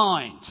in your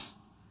mind.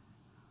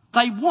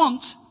 They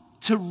want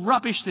to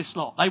rubbish this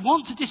lot. They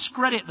want to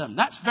discredit them.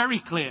 That's very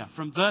clear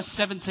from verse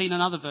 17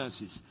 and other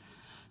verses.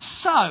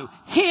 So,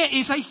 here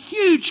is a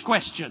huge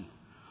question.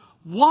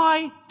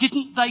 Why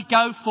didn't they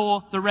go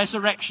for the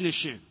resurrection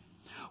issue?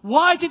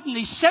 Why didn't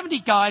these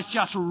 70 guys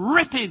just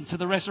rip into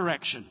the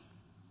resurrection?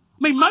 I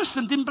mean, most of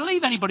them didn't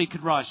believe anybody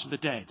could rise from the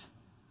dead.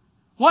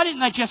 Why didn't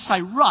they just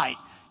say, right,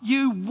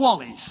 you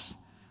wallies,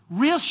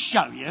 we'll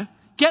show you.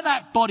 Get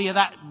that body of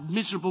that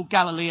miserable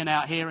Galilean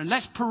out here and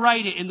let's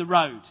parade it in the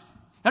road.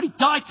 He only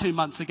died 2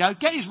 months ago.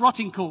 Get his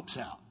rotting corpse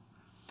out.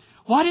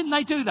 Why didn't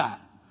they do that?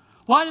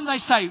 Why didn't they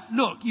say,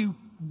 look, you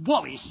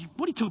wallies,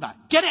 what are you talking about?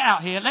 Get it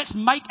out here. Let's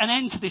make an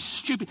end to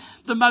this stupid...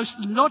 The most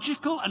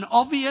logical and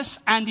obvious,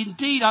 and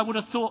indeed I would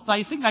have thought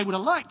they think they would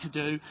have liked to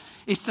do,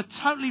 is to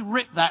totally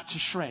rip that to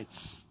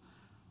shreds.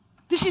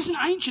 This isn't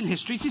ancient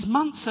history. This is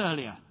months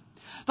earlier.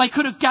 They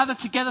could have gathered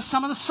together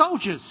some of the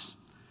soldiers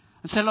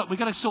and said, look, we've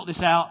got to sort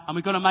this out and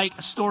we've got to make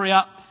a story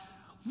up.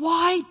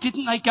 Why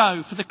didn't they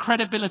go for the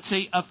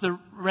credibility of the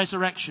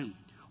resurrection?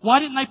 Why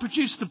didn't they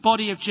produce the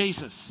body of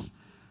Jesus?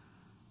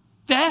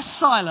 Their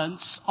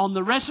silence on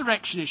the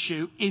resurrection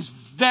issue is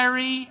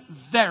very,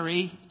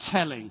 very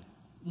telling.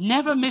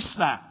 Never miss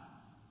that.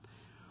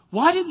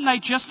 Why didn't they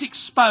just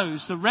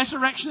expose the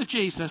resurrection of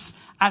Jesus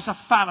as a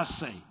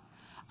fallacy?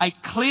 A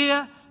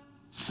clear,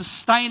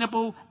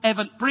 sustainable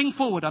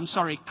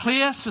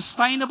clear,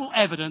 sustainable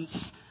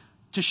evidence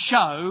to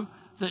show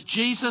that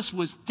Jesus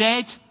was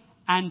dead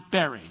and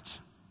buried.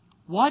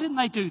 Why didn't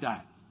they do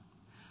that?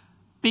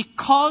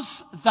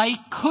 Because they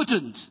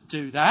couldn't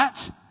do that,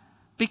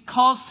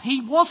 because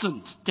he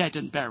wasn't dead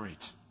and buried.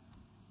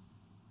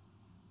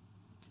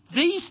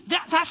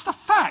 That's the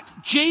fact.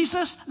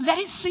 Jesus, let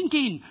it sink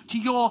in to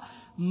your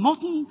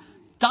modern,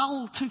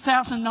 dull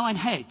 2009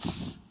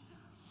 heads.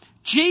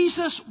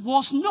 Jesus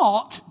was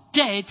not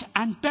dead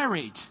and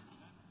buried.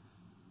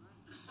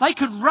 They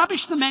could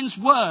rubbish the men's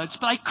words,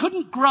 but they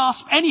couldn't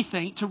grasp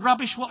anything to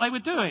rubbish what they were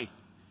doing.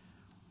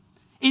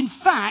 In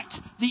fact,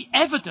 the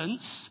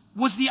evidence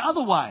was the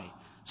other way.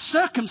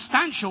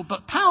 Circumstantial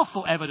but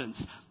powerful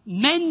evidence.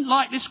 Men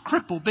like this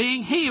cripple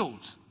being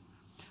healed.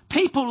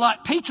 People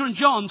like Peter and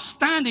John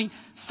standing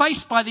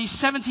faced by these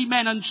 70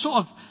 men and sort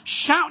of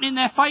shouting in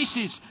their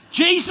faces,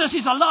 Jesus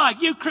is alive,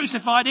 you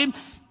crucified him,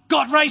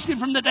 God raised him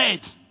from the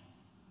dead.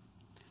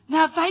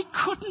 Now they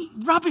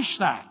couldn't rubbish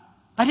that.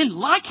 They didn't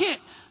like it.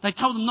 They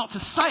told them not to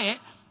say it,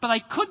 but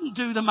they couldn't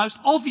do the most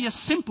obvious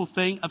simple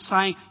thing of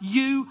saying,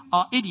 you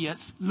are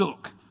idiots,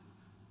 look.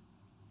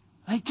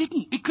 They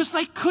didn't because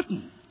they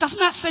couldn't. Doesn't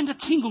that send a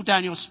tingle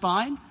down your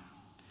spine?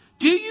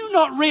 Do you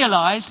not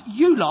realise,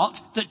 you lot,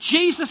 that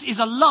Jesus is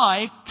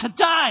alive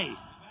today?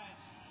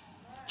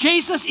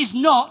 Jesus is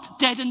not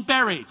dead and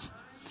buried.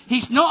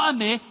 He's not a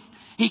myth.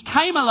 He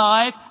came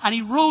alive and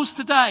he rules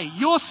today.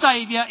 Your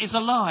Saviour is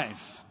alive.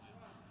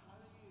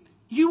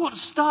 You want to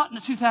start in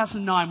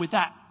 2009 with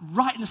that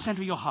right in the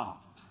centre of your heart.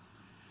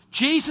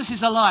 Jesus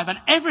is alive and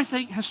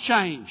everything has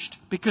changed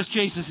because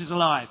Jesus is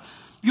alive.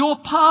 Your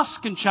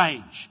past can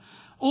change.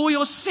 All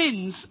your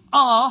sins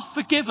are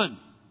forgiven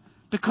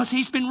because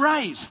he's been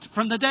raised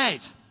from the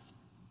dead.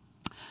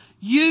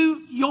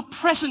 Your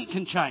present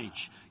can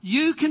change.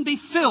 You can be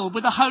filled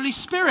with the Holy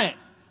Spirit.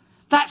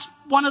 That's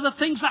one of the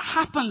things that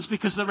happens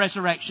because of the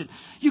resurrection.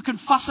 You can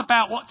fuss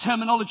about what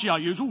terminology I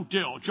use. Oh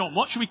dear, John,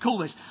 what should we call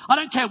this? I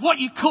don't care what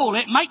you call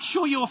it. Make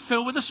sure you're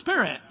filled with the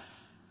Spirit.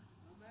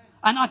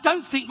 And I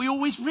don't think we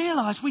always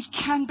realise we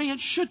can be and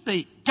should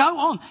be. Go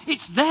on.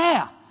 It's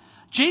there.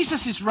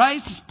 Jesus is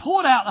raised. He's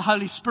poured out the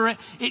Holy Spirit.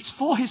 It's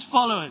for his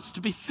followers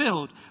to be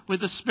filled with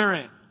the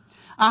Spirit.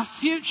 Our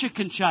future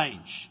can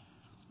change.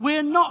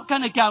 We're not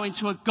going to go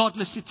into a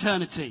godless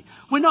eternity.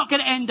 We're not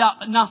going to end up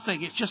at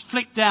nothing. It's just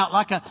flicked out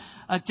like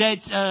a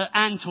dead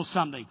ant or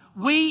something.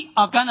 We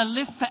are going to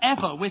live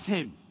forever with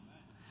him.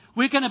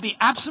 We're going to be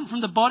absent from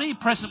the body,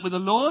 present with the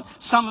Lord.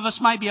 Some of us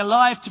may be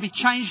alive to be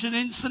changed in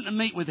an instant and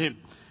meet with him.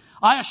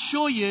 I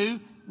assure you,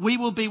 we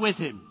will be with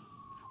him.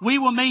 We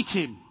will meet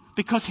him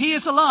because he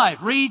is alive.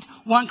 Read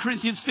 1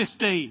 Corinthians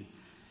 15.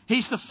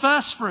 He's the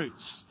first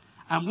fruits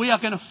and we are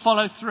going to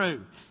follow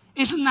through.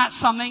 Isn't that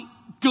something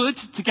good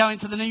to go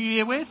into the new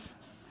year with?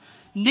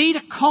 Need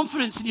a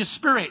confidence in your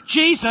spirit.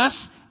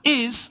 Jesus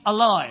is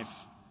alive.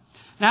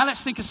 Now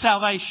let's think of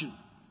salvation.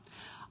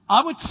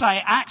 I would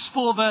say Acts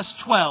 4 verse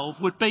 12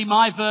 would be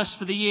my verse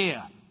for the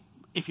year,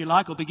 if you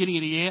like, or beginning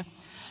of the year.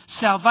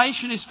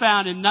 Salvation is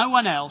found in no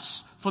one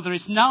else, for there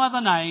is no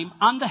other name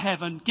under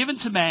heaven given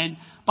to men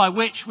by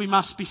which we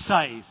must be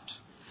saved.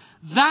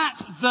 That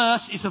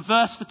verse is a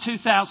verse for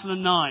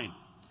 2009.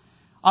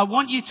 I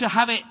want you to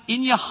have it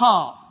in your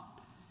heart.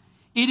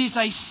 It is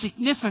a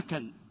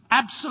significant,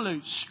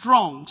 absolute,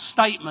 strong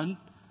statement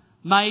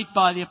made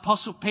by the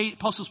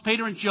Apostles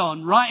Peter and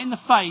John right in the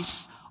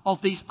face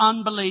of these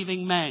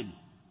unbelieving men.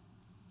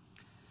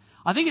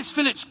 I think it's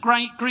Philip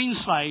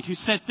Greenslade who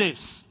said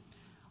this.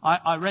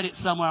 I read it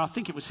somewhere, I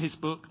think it was his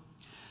book.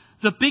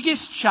 The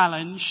biggest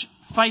challenge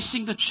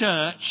facing the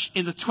church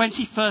in the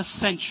 21st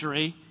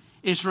century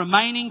is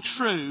remaining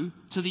true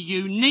to the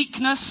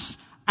uniqueness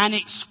and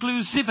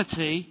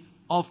exclusivity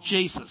of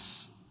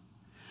Jesus.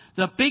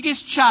 The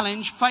biggest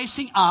challenge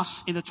facing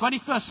us in the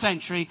 21st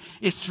century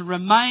is to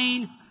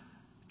remain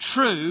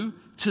true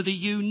to the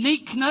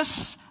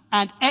uniqueness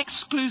and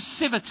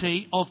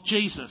exclusivity of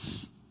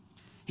Jesus.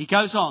 He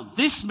goes on.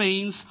 This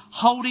means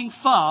holding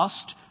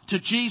fast to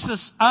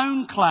Jesus'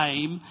 own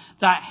claim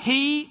that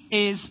he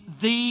is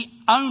the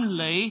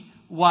only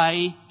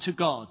way to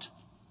God.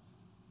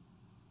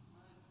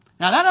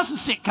 Now that doesn't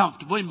sit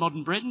comfortable in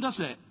modern Britain,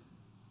 does it?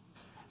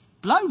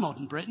 Blow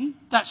modern Britain.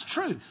 That's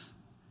truth.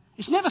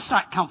 It's never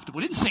sat comfortable.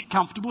 It didn't sit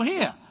comfortable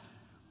here.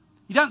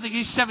 You don't think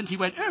these 70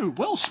 went, oh,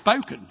 well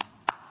spoken.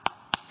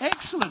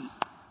 Excellent.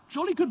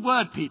 Jolly good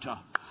word, Peter.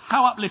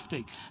 How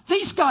uplifting.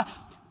 These guys,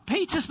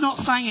 Peter's not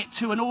saying it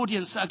to an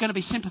audience that are going to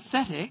be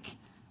sympathetic.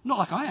 Not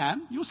like I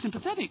am. You're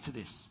sympathetic to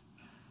this.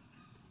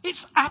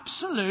 It's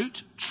absolute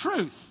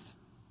truth.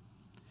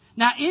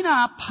 Now, in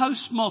our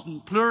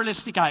postmodern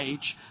pluralistic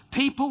age,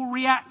 people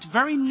react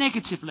very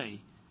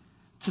negatively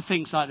to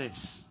things like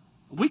this.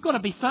 We've got to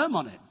be firm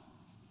on it.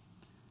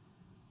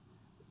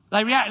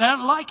 They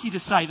don't like you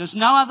to say there's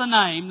no other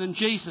name than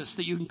Jesus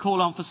that you can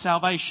call on for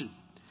salvation.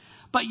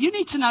 But you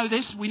need to know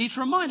this. We need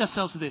to remind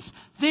ourselves of this.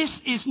 This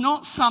is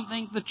not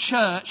something the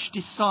church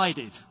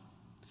decided.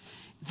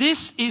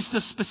 This is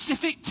the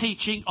specific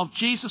teaching of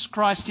Jesus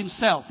Christ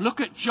himself. Look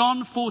at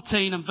John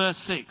 14 and verse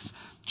 6.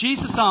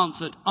 Jesus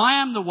answered,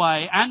 I am the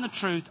way and the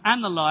truth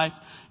and the life.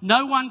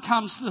 No one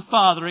comes to the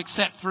Father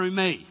except through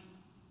me.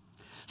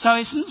 So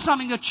it isn't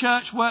something the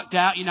church worked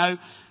out,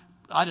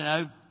 I don't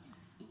know,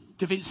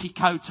 Da Vinci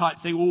Code type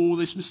thing. Oh,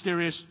 this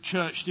mysterious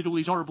church did all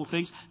these horrible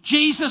things.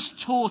 Jesus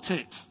taught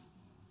it.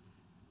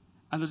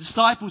 And the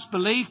disciples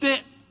believed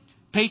it.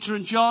 Peter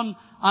and John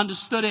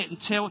understood it and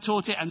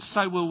taught it, and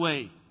so will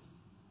we.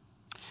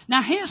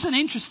 Now here's an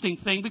interesting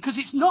thing, because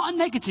it's not a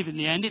negative in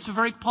the end, it's a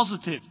very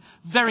positive.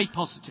 Very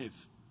positive.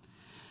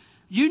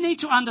 you need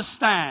to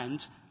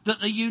understand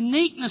that the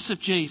uniqueness of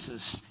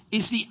Jesus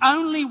is the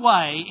only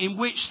way in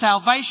which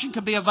salvation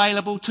can be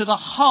available to the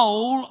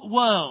whole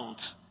world.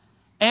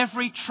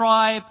 Every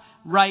tribe,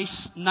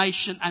 race,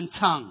 nation and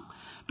tongue.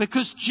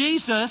 Because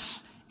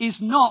Jesus is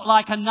not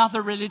like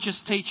another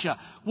religious teacher.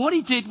 What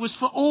he did was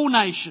for all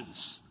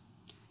nations.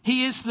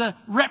 He is the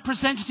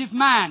representative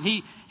man.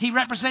 He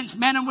represents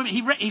men and women.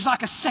 He's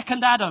like a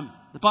second Adam.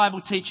 The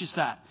Bible teaches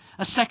that.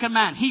 A second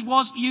man. He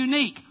was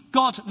unique.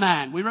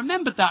 God-man. We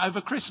remembered that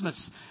over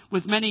Christmas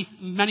with many,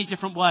 many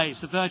different ways.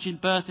 The virgin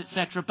birth,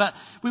 etc. But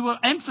we were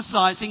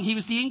emphasizing he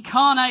was the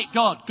incarnate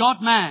God.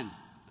 God-man.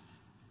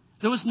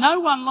 There was no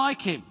one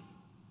like him.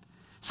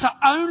 So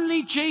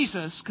only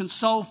Jesus can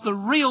solve the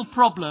real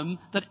problem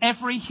that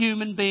every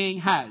human being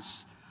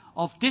has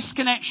of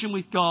disconnection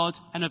with God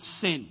and of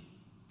sin.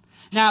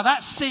 Now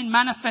that sin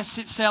manifests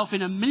itself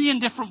in a million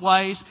different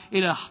ways,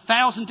 in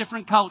 1,000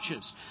 different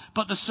cultures.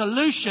 But the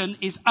solution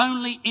is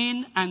only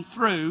in and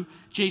through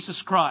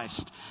Jesus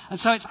Christ. And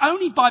so it's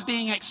only by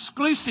being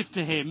exclusive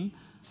to him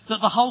that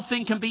the whole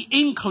thing can be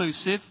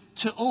inclusive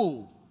to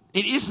all.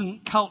 It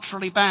isn't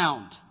culturally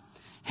bound.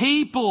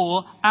 He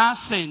bore our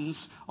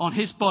sins on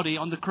his body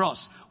on the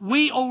cross.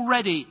 We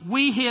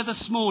here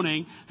this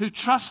morning who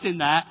trust in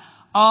that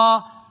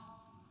are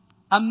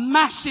a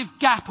massive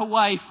gap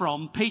away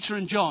from Peter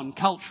and John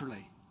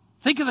culturally.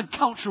 Think of the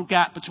cultural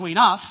gap between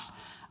us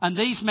and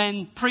these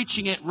men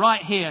preaching it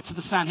right here to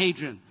the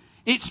Sanhedrin.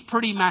 It's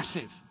pretty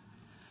massive.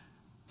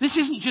 This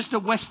isn't just a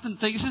Western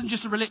thing. This isn't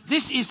just a religion.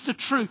 This is the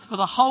truth for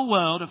the whole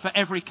world and for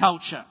every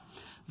culture.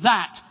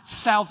 That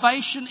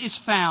salvation is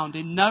found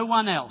in no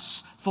one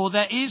else. For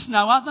there is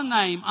no other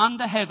name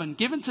under heaven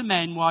given to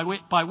men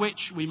by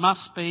which we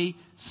must be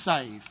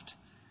saved.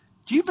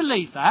 Do you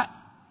believe that?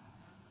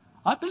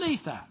 I believe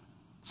that.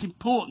 It's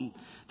important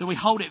that we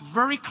hold it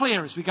very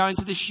clear as we go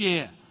into this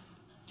year.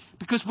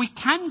 Because we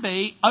can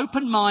be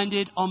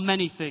open-minded on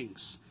many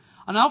things.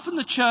 And often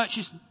the church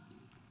is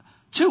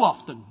too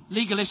often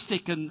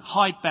legalistic and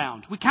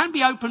hidebound. We can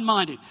be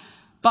open-minded.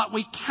 But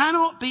we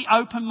cannot be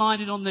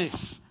open-minded on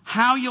this.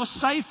 How you're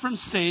saved from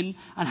sin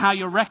and how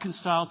you're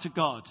reconciled to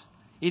God.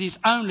 It is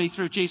only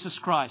through Jesus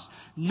Christ.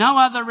 No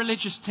other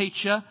religious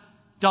teacher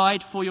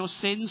died for your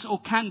sins or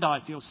can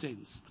die for your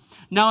sins.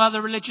 No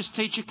other religious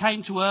teacher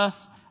came to earth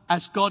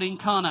as God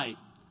incarnate,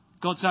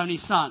 God's only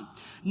Son.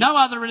 No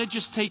other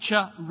religious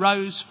teacher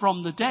rose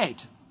from the dead.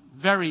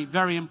 Very,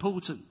 very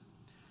important.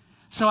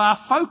 So our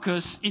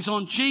focus is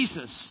on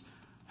Jesus,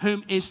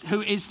 who is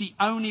the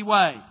only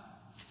way.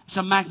 It's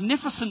a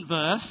magnificent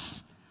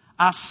verse.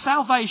 Our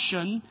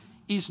salvation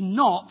is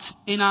not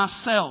in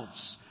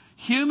ourselves.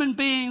 Human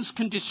beings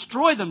can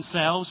destroy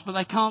themselves, but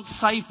they can't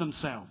save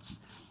themselves.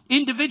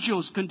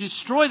 Individuals can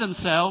destroy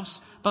themselves,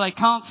 but they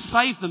can't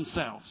save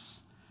themselves.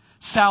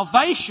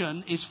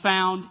 Salvation is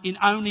found in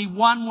only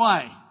one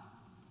way,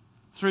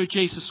 through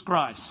Jesus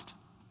Christ.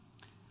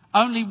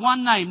 Only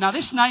one name. Now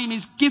this name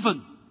is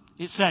given,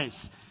 it says.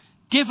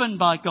 Given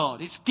by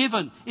God. It's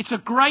given. It's a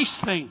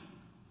grace thing.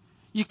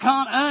 You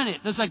can't earn it.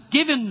 There's a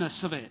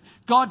givenness of it.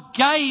 God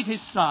gave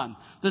his Son.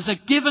 There's a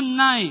given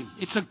name.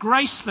 It's a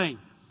grace thing.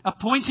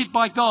 Appointed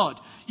by God.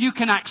 You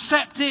can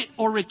accept it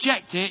or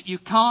reject it. You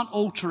can't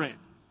alter it.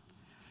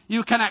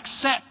 You can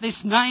accept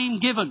this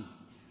name given.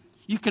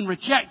 You can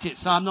reject it,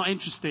 so I'm not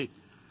interested.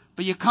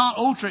 But you can't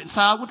alter it and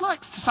say, I would like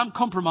some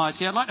compromise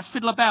here. I'd like to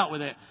fiddle about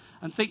with it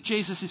and think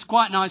Jesus is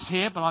quite nice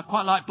here, but I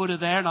quite like Buddha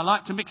there and I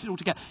like to mix it all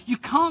together. You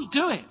can't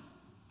do it.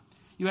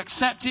 You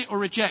accept it or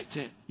reject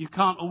it. You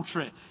can't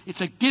alter it.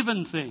 It's a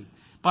given thing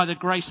by the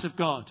grace of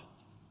God.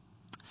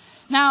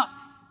 Now,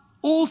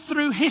 all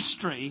through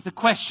history, the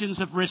questions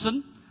have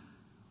risen.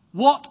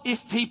 What if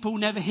people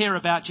never hear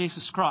about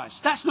Jesus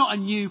Christ? That's not a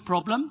new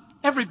problem.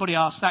 Everybody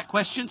asks that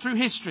question through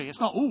history. It's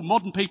not,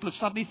 modern people have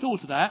suddenly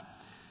thought of that.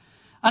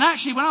 And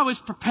actually, when I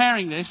was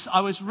preparing this,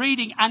 I was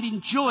reading and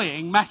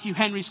enjoying Matthew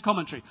Henry's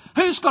commentary.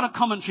 Who's got a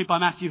commentary by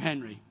Matthew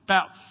Henry?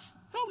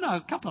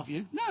 A couple of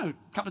you. No,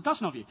 a couple of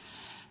dozen of you.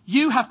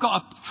 You have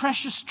got a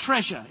precious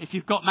treasure if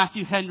you've got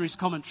Matthew Henry's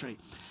commentary.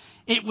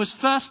 It was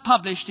first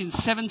published in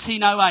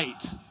 1708,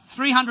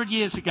 300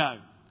 years ago,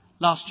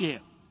 last year.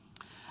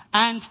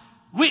 And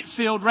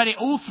Whitfield read it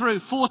all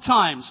through 4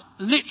 times,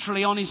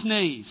 literally on his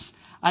knees.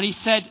 And he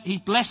said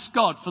he blessed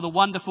God for the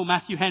wonderful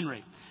Matthew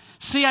Henry.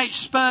 C.H.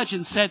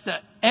 Spurgeon said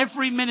that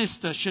every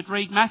minister should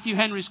read Matthew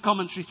Henry's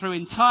commentary through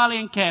entirely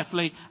and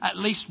carefully at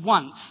least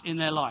once in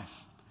their life.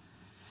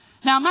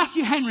 Now,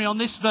 Matthew Henry on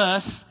this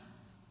verse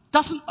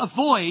doesn't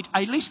avoid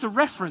at least a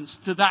reference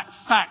to that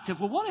fact of,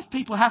 well, what if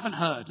people haven't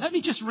heard? Let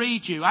me just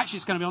read you. Actually,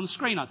 it's going to be on the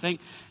screen, I think,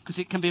 because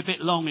it can be a bit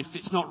long if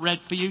it's not read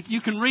for you.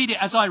 You can read it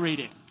as I read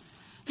it.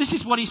 This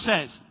is what he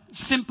says.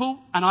 Simple,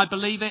 and I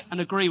believe it and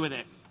agree with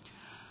it.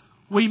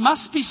 We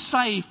must be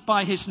saved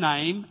by his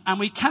name, and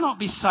we cannot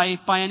be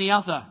saved by any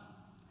other.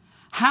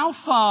 How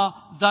far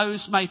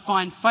those may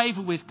find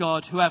favour with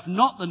God who have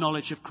not the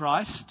knowledge of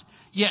Christ,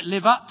 yet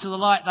live up to the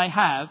light they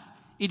have,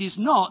 it is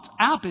not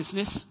our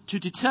business to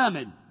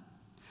determine.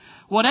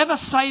 Whatever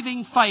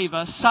saving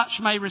favour such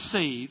may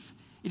receive,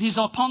 It is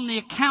upon the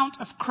account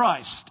of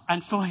Christ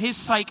and for his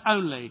sake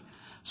only,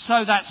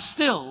 so that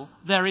still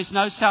there is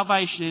no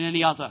salvation in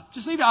any other.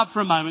 Just leave it up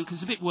for a moment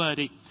because it's a bit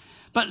wordy.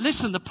 But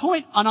listen, the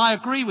point, and I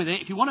agree with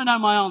it, if you want to know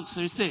my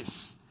answer, is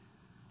this.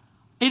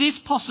 It is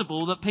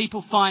possible that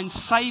people find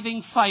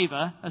saving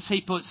favour, as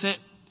he puts it,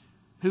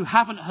 who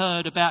haven't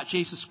heard about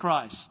Jesus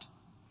Christ.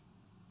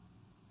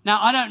 Now,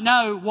 I don't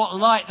know what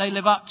light they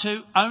live up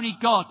to. Only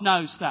God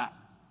knows that.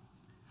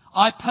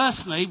 I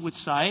personally would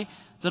say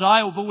that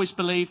I have always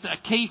believed that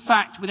a key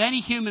fact with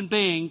any human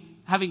being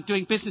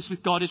doing business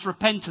with God is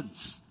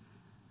repentance.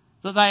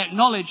 That they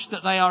acknowledge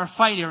that they are a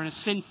failure and are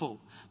sinful.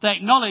 They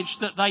acknowledge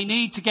that they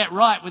need to get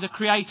right with a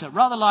Creator,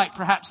 rather like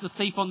perhaps the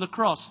thief on the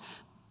cross.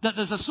 That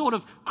there's a sort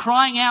of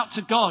crying out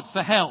to God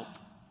for help.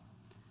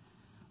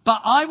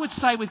 But I would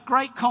say with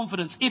great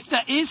confidence, if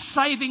there is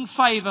saving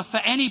favour for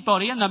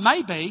anybody, and there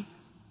may be,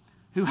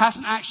 who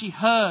hasn't actually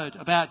heard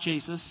about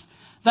Jesus,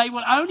 they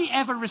will only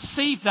ever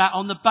receive that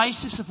on the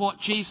basis of what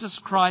Jesus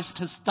Christ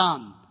has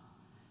done.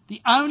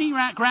 The only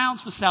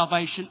grounds for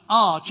salvation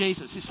are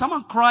Jesus. If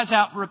someone cries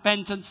out for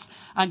repentance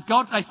and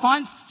God, they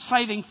find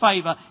saving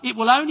favour, it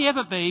will only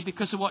ever be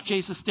because of what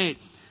Jesus did.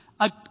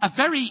 A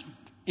very,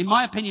 in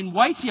my opinion,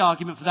 weighty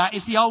argument for that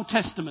is the Old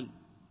Testament.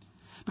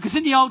 Because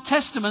in the Old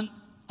Testament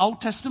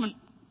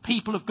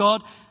people of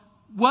God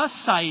were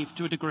saved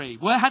to a degree,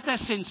 had their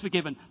sins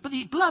forgiven. But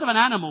the blood of an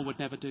animal would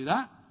never do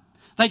that.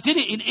 They did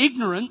it in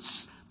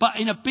ignorance, but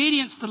in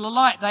obedience to the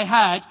light they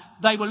had,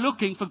 they were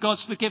looking for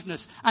God's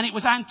forgiveness. And it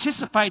was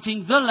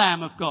anticipating the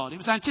Lamb of God. It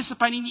was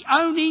anticipating the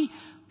only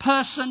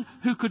person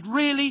who could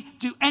really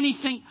do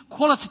anything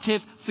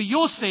qualitative for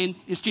your sin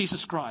is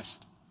Jesus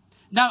Christ.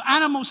 No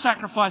animal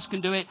sacrifice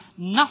can do it.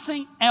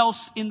 Nothing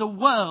else in the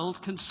world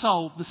can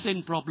solve the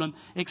sin problem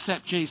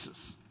except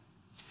Jesus.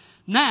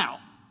 Now,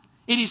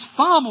 it is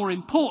far more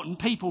important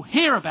people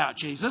hear about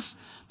Jesus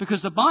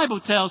because the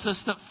Bible tells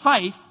us that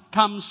faith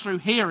comes through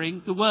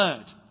hearing the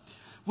word.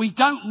 We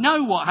don't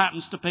know what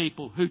happens to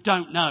people who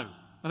don't know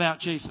about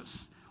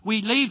Jesus.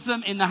 We leave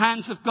them in the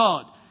hands of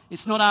God.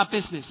 It's not our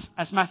business,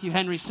 as Matthew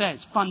Henry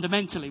says,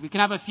 fundamentally. We can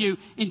have a few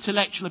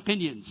intellectual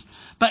opinions.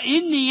 But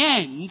in the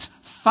end,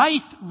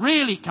 faith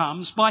really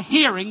comes by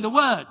hearing the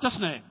word,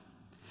 doesn't it?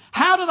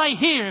 How do they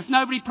hear if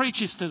nobody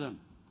preaches to them?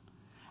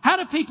 How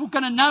are people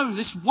going to know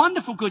this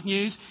wonderful good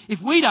news if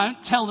we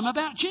don't tell them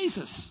about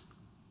Jesus?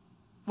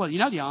 Well, you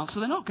know the answer.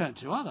 They're not going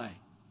to, are they?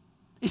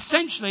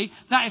 Essentially,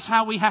 that is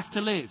how we have to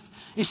live.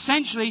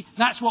 Essentially,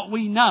 that's what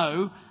we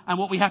know and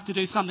what we have to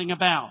do something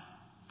about.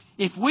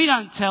 If we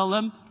don't tell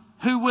them,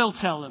 who will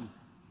tell them?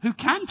 Who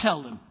can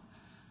tell them?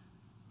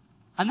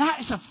 And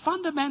that is a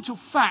fundamental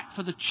fact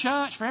for the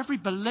church, for every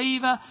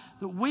believer,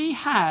 that we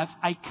have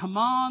a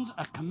command,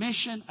 a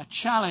commission, a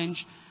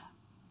challenge,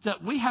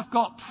 that we have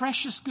got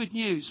precious good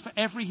news for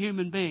every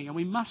human being, and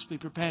we must be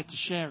prepared to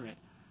share it.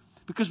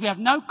 Because we have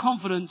no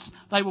confidence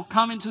they will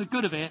come into the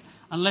good of it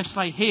unless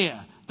they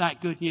hear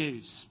that good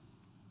news.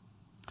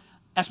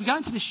 As we go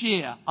into this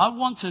year, I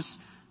want us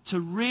to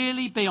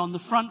really be on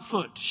the front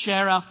foot to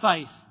share our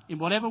faith in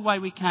whatever way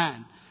we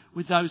can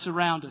with those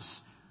around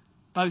us,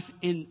 both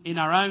in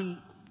our own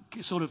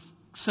sort of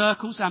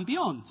circles and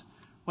beyond,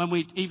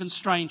 even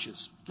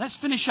strangers. Let's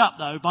finish up,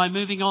 though, by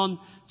moving on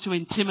to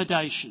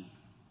intimidation.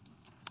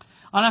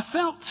 And I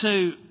felt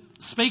to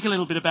speak a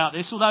little bit about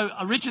this, although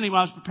originally when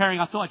I was preparing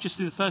I thought I'd just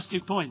do the first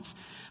 2 points.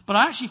 But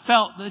I actually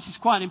felt that this is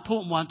quite an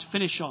important one to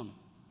finish on,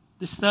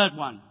 this third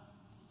one.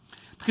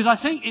 Because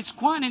I think it's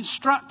quite an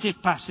instructive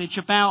passage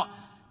about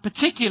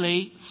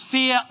particularly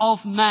fear of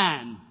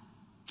man.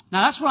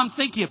 Now that's what I'm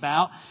thinking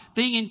about,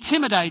 being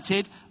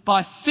intimidated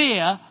by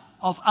fear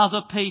of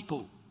other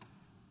people.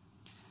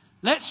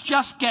 Let's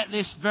just get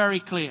this very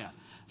clear.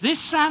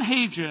 This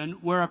Sanhedrin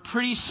were a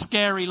pretty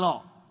scary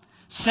lot.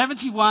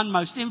 71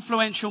 most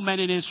influential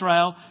men in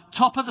Israel,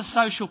 top of the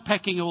social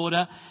pecking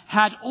order,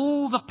 had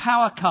all the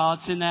power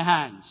cards in their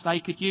hands. They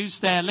could use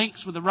their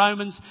links with the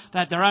Romans. They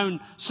had their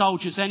own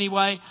soldiers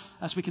anyway,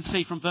 as we can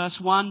see from verse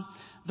 1.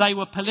 They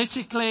were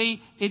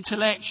politically,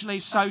 intellectually,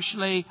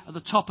 socially at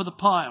the top of the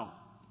pile.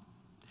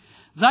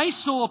 They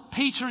saw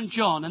Peter and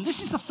John, and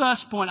this is the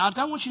first point. I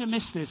don't want you to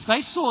miss this.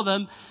 They saw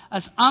them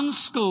as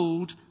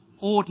unschooled,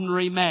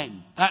 ordinary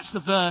men. That's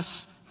the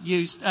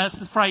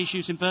phrase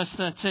used in verse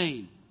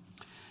 13.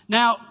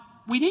 Now,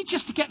 we need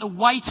just to get the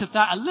weight of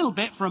that a little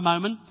bit for a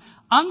moment.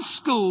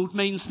 Unschooled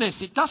means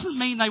this. It doesn't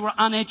mean they were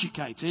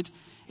uneducated.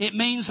 It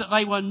means that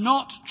they were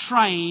not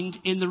trained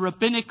in the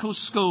rabbinical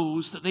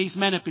schools that these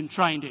men have been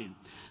trained in.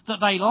 That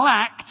they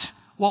lacked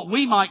what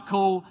we might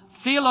call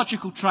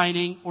theological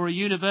training or a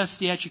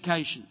university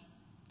education.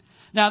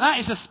 Now, that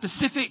is a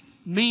specific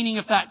meaning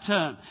of that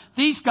term.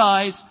 These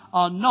guys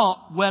are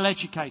not well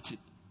educated.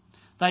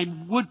 They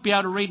would be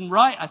able to read and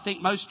write. I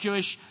think most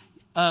Jewish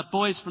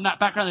boys from that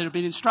background that had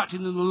been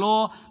instructed in the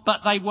law, but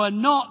they were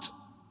not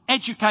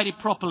educated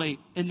properly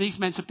in these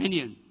men's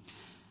opinion.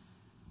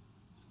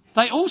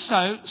 They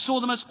also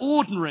saw them as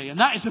ordinary, and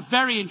that is a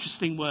very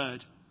interesting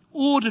word.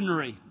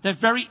 Ordinary. They're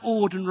very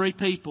ordinary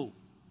people.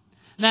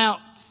 Now,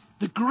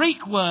 The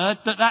Greek word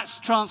that's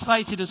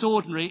translated as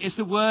ordinary is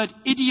the word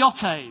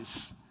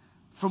idiotes,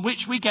 from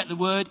which we get the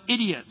word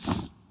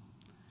idiots.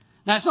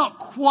 Now, it's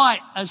not quite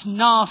as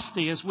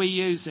nasty as we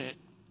use it,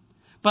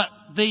 but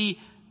the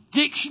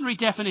dictionary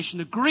definition,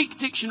 the Greek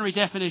dictionary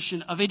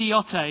definition of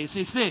idiotes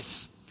is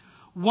this: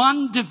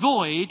 one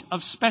devoid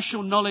of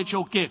special knowledge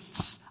or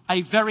gifts,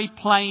 a very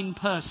plain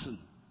person.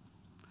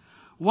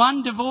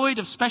 One devoid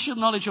of special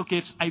knowledge or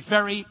gifts, a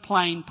very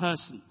plain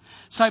person.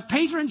 So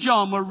Peter and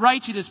John were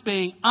rated as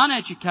being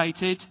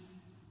uneducated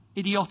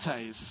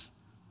idiotes.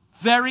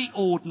 Very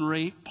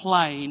ordinary,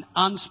 plain,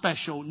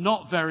 unspecial,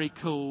 not very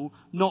cool,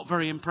 not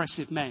very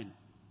impressive men.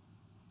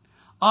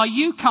 Are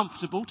you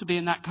comfortable to be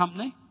in that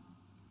company?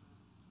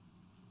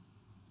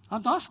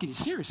 I'm asking you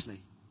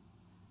seriously.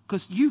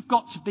 Because you've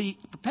got to be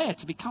prepared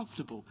to be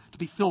comfortable, to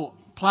be thought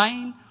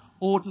plain,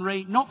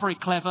 ordinary, not very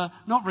clever,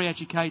 not very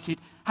educated,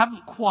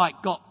 haven't quite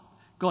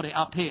got it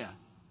up here.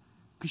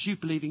 Because you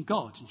believe in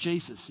God and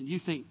Jesus, and you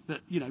think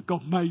that,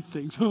 God made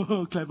things.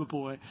 Oh, clever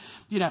boy.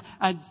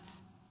 And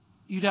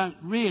you don't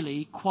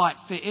really quite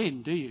fit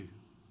in, do you?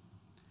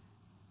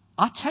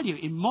 I tell you,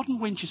 in modern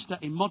Winchester,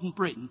 in modern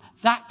Britain,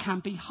 that can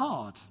be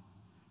hard.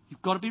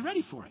 You've got to be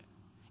ready for it.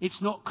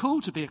 It's not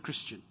cool to be a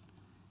Christian.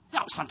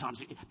 No,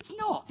 sometimes but it's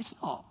not. It's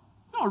not.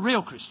 Not a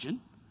real Christian.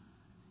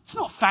 It's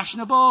not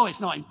fashionable. It's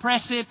not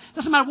impressive.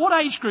 Doesn't matter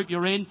what age group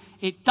you're in.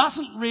 It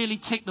doesn't really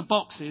tick the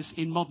boxes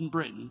in modern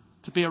Britain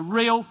to be a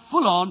real,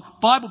 full-on,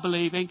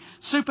 Bible-believing,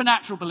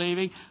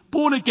 supernatural-believing,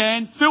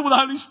 born-again, filled with the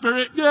Holy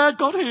Spirit, yeah,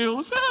 God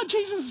heals,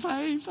 Jesus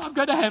saves, I'm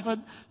going to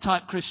heaven,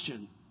 type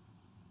Christian.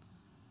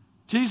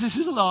 Jesus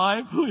is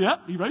alive. Oh, yeah,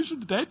 he rose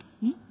from the dead.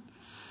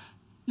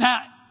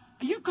 Now,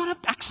 you've got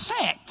to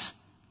accept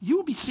you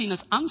will be seen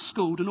as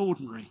unschooled and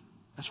ordinary.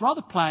 That's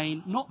rather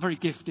plain, not very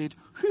gifted,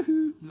 a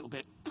little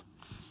bit.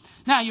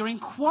 Now, you're in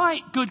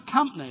quite good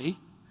company,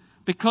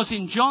 because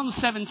in John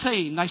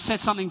 17, they said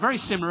something very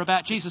similar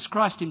about Jesus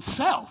Christ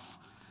himself.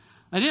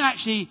 They didn't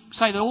actually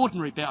say the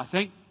ordinary bit, I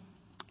think,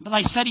 but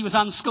they said he was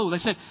unschooled. They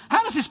said,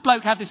 how does this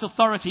bloke have this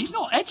authority? He's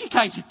not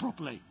educated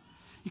properly.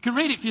 You can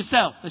read it for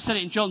yourself. They said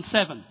it in John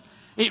 7.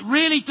 It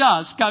really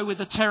does go with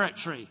the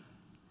territory.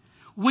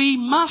 We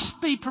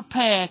must be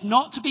prepared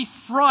not to be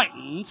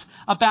frightened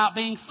about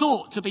being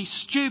thought to be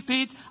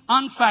stupid,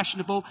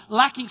 unfashionable,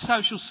 lacking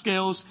social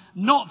skills,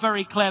 not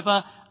very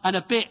clever, and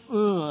a bit,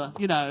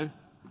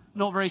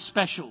 not very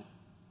special.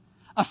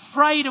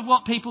 Afraid of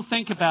what people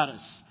think about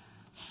us.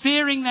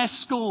 Fearing their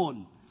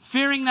scorn.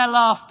 Fearing their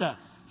laughter.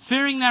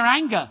 Fearing their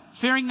anger.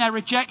 Fearing their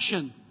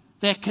rejection.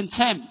 Their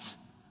contempt.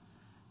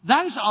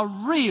 Those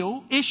are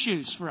real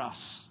issues for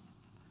us.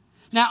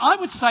 Now, I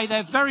would say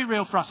they're very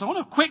real for us. I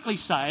want to quickly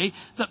say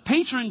that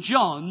Peter and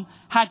John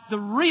had the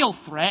real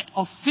threat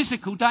of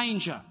physical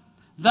danger.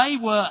 They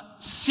were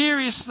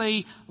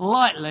seriously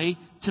likely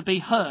to be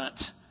hurt.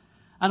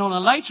 And on a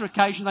later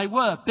occasion, they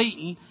were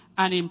beaten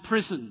and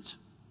imprisoned.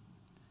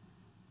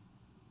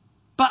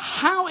 But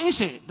how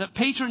is it that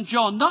Peter and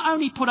John not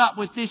only put up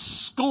with this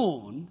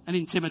scorn and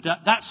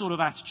that sort of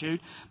attitude,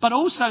 but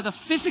also the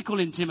physical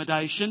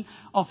intimidation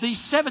of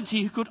these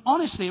 70 who could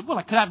honestly, they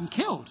could have them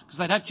killed because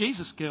they'd had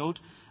Jesus killed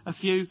a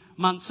few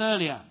months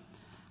earlier.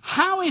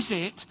 How is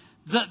it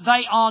that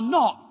they are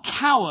not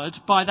cowered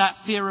by that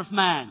fear of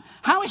man?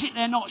 How is it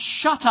they're not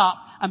shut up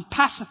and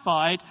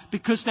pacified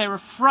because they're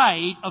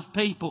afraid of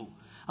people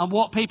and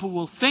what people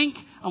will think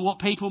and what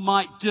people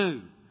might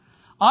do?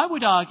 I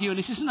would argue, and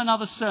this isn't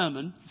another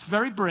sermon, it's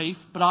very brief,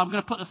 but I'm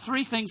going to put the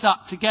three things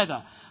up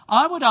together.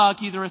 I would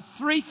argue there are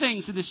three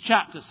things in this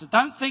chapter, so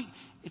don't think,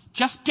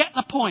 just get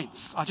the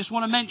points. I just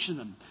want to mention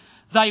them.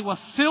 They were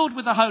filled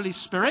with the Holy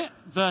Spirit,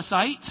 verse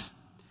 8.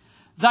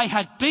 They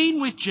had been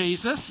with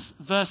Jesus,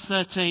 verse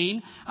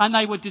 13, and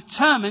they were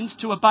determined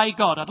to obey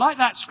God. I'd like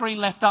that screen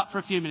left up for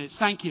a few minutes.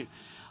 Thank you.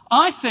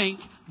 I think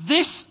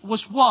this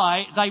was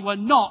why they were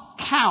not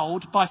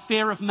cowed by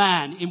fear of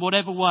man in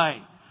whatever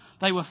way.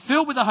 They were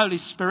filled with the Holy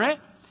Spirit,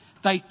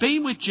 they'd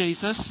been with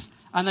Jesus,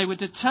 and they were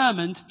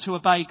determined to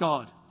obey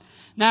God.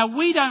 Now,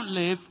 we don't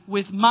live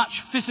with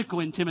much physical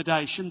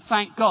intimidation,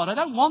 thank God. I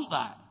don't want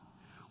that.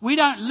 We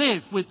don't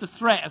live with the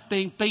threat of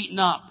being beaten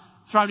up,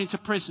 thrown into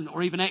prison,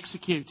 or even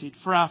executed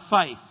for our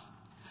faith.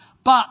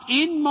 But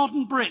in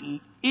modern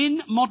Britain,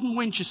 in modern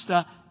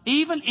Winchester,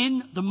 even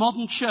in the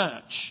modern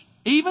church,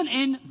 even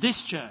in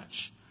this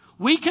church,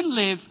 we can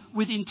live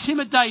with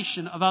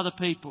intimidation of other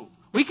people.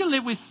 We can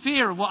live with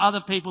fear of what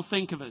other people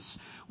think of us.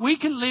 We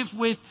can live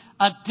with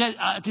a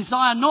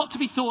desire not to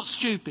be thought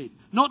stupid,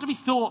 not to be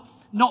thought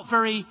not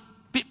very,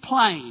 bit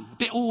plain, a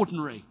bit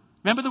ordinary.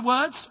 Remember the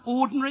words?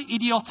 Ordinary,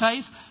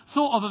 idiotes.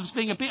 Thought of as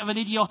being a bit of an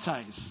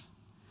idiotes.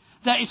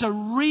 There is a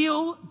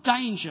real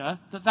danger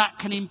that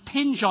can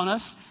impinge on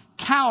us,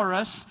 cower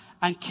us,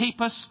 and keep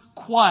us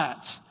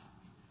quiet.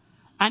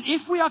 And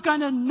if we are going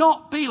to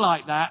not be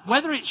like that,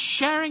 whether it's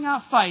sharing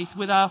our faith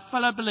with our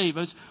fellow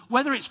believers,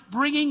 whether it's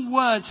bringing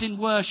words in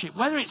worship,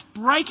 whether it's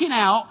breaking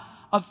out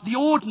of the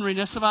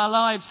ordinariness of our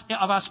lives,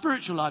 of our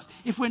spiritual lives,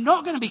 if we're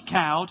not going to be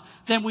cowed,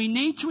 then we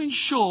need to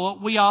ensure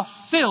we are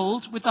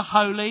filled with the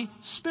Holy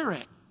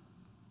Spirit.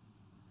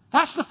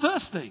 That's the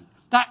first thing.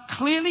 That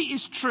clearly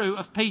is true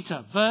of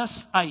Peter.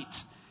 Verse 8.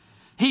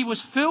 He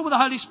was filled with the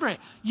Holy Spirit.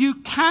 You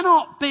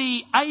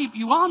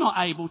are not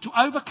able to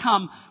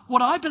overcome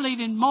what I believe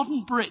in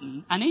modern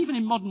Britain, and even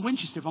in modern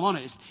Winchester, if I'm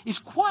honest, is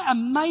quite a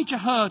major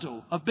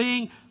hurdle of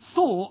being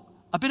thought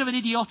a bit of an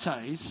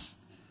idiotes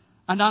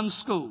and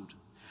unschooled.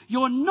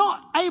 You're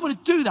not able to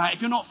do that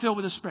if you're not filled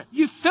with the Spirit.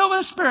 You fill with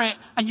the Spirit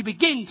and you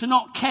begin to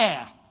not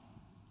care.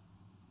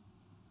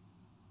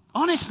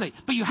 Honestly.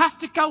 But you have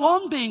to go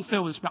on being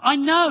filled with the Spirit. I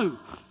know.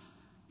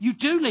 You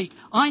do leak.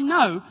 I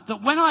know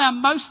that when I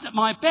am most at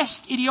my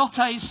best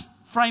idiotes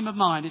frame of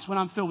mind, it's when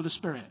I'm filled with the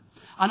Spirit.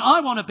 And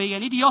I want to be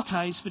an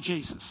idiotes for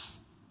Jesus.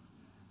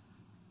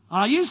 And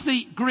I use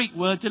the Greek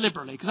word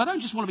deliberately because I don't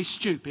just want to be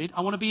stupid.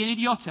 I want to be an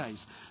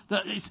idiotes.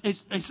 That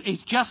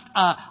it's just,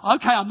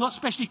 okay, I'm not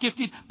specially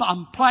gifted, but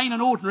I'm plain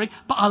and ordinary,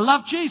 but I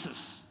love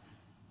Jesus.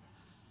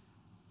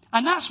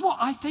 And that's what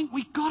I think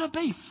we've got to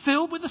be,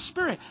 filled with the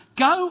Spirit.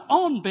 Go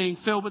on being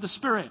filled with the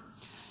Spirit.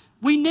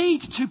 We need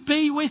to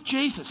be with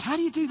Jesus. How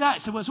do you do that?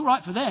 So, well, it's all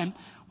right for them.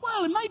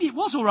 Well, maybe it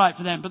was all right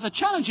for them, but the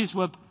challenges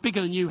were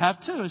bigger than you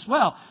have too as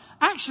well.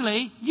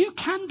 Actually, you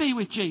can be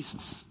with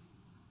Jesus.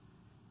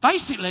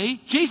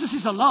 Basically, Jesus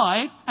is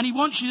alive and he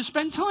wants you to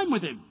spend time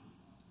with him.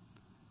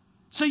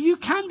 So you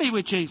can be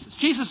with Jesus.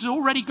 Jesus has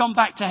already gone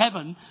back to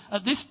heaven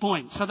at this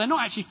point, so they're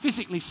not actually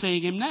physically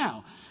seeing him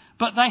now.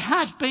 But they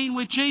had been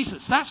with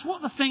Jesus. That's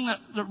what the thing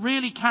that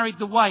really carried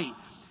the weight.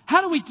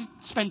 How do we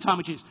spend time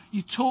with Jesus?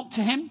 You talk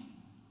to him.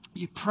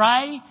 You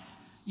pray,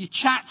 you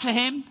chat to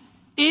him.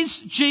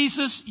 Is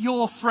Jesus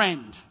your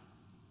friend?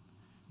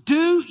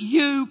 Do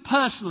you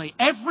personally,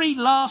 every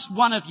last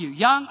one of you,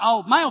 young,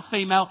 old, male,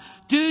 female,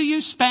 do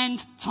you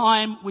spend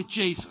time with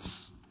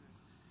Jesus?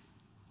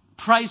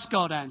 Praise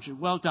God, Andrew.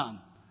 Well done.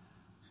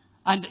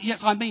 And yes,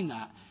 I mean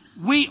that.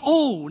 We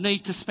all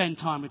need to spend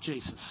time with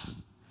Jesus.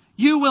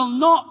 You will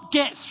not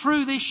get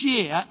through this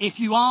year if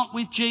you aren't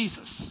with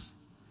Jesus.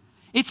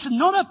 It's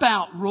not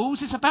about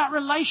rules, it's about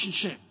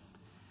relationship.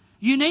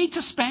 You need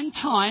to spend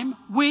time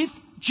with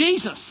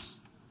Jesus.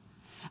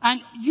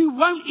 And you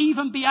won't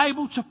even be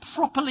able to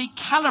properly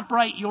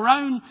calibrate your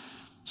own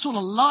sort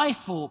of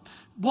life or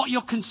what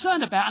you're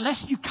concerned about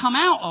unless you come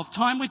out of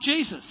time with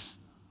Jesus.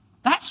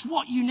 That's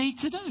what you need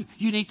to do.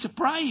 You need to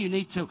pray. You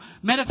need to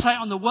meditate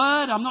on the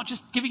Word. I'm not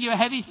just giving you a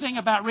heavy thing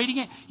about reading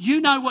it.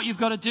 You know what you've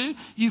got to do.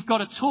 You've got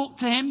to talk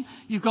to him.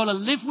 You've got to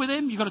live with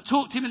him. You've got to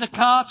talk to him in the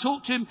car,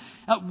 talk to him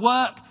at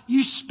work.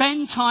 You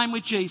spend time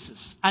with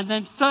Jesus. And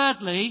then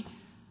thirdly,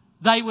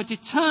 they were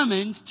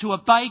determined to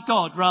obey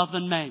God rather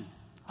than men.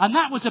 And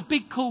that was a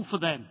big call for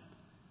them,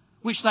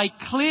 which they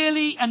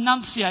clearly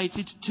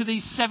enunciated to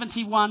these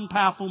 71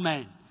 powerful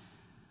men.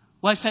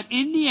 Well, they said,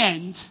 in the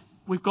end,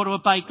 we've got to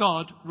obey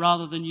God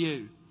rather than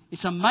you.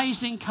 It's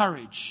amazing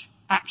courage,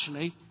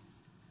 actually.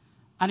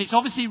 And it's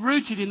obviously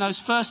rooted in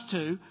those first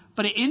two,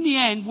 but it in the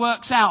end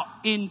works out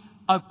in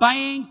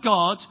obeying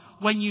God.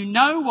 When you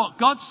know what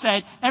God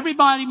said,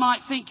 everybody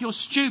might think you're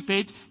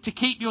stupid to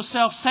keep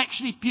yourself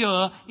sexually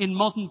pure in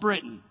modern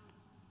Britain.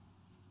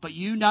 But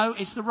you know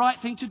it's the right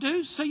thing to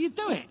do, so you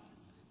do it.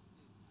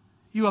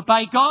 You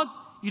obey God,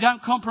 you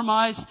don't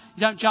compromise,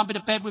 you don't jump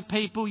into bed with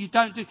people, you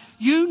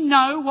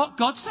know what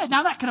God said.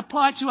 Now that can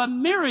apply to a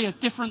myriad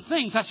of different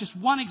things. That's just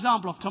one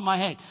example off the top of my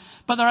head.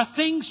 But there are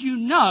things you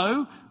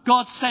know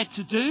God said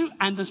to do,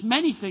 and there's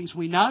many things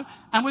we know,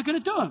 and we're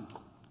going to do them.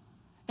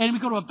 And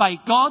we've got to obey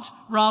God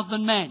rather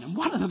than men. And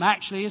one of them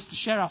actually is to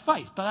share our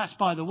faith. But that's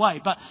by the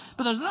way. But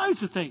there's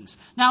loads of things.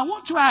 Now I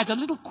want to add a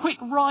little quick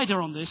rider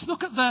on this.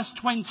 Look at verse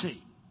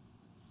 20.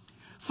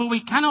 For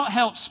we cannot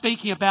help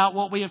speaking about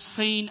what we have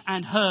seen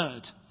and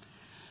heard.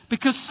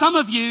 Because some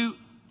of you,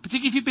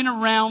 particularly if you've been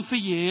around for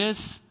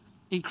years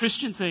in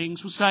Christian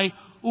things, will say,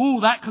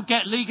 oh, that could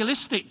get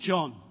legalistic,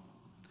 John.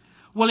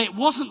 Well, it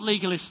wasn't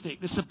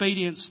legalistic, this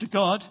obedience to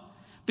God,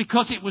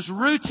 because it was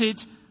rooted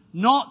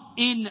not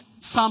in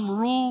some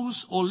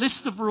rules or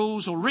list of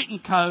rules or written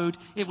code.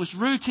 It was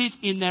rooted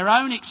in their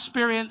own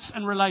experience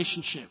and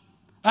relationship.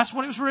 That's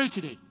what it was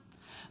rooted in.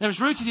 It was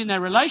rooted in their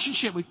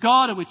relationship with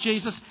God and with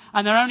Jesus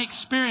and their own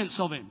experience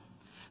of him.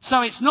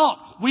 So it's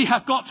not, we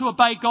have got to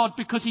obey God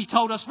because he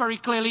told us very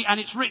clearly and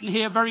it's written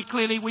here very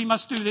clearly, we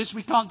must do this,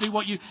 we can't do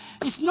what you...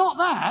 It's not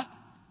that.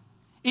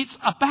 It's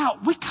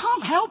about, we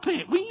can't help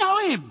it. We know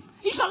him.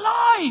 He's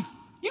alive.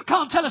 You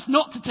can't tell us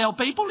not to tell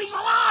people. He's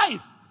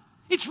alive.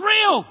 It's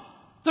real.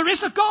 There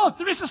is a God.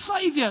 There is a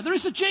Saviour. There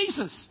is a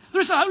Jesus.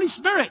 There is a Holy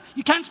Spirit.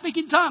 You can speak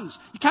in tongues.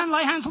 You can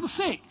lay hands on the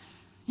sick.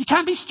 You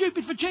can be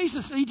stupid for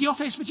Jesus,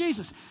 idiotes for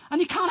Jesus.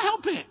 And you can't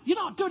help it. You're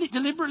not doing it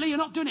deliberately. You're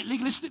not doing it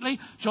legalistically.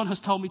 John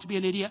has told me to be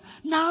an idiot.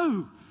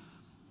 No.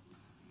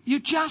 You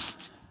just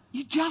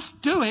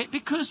do it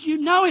because you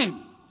know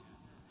him.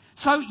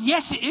 So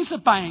yes, it is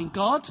obeying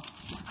God.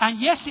 And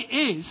yes, it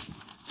is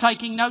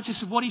taking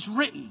notice of what he's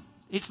written.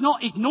 It's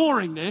not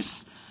ignoring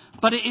this,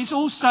 but it is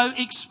also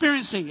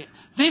experiencing it.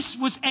 This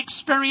was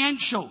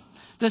experiential.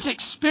 There's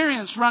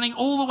experience running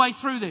all the way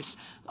through this.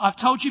 I've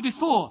told you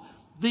before,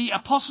 The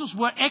apostles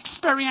were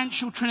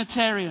experiential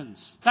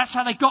Trinitarians. That's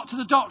how they got to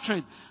the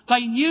doctrine.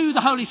 They knew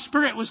the Holy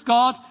Spirit was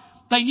God.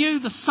 They knew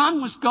the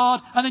Son was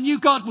God. And they knew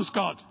God was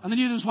God. And they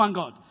knew there was one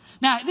God.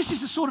 Now, this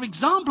is a sort of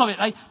example of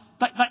it.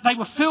 They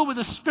were filled with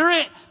the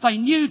Spirit. They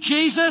knew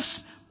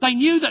Jesus. They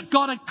knew that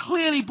God had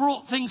clearly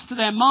brought things to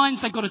their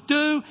minds they've got to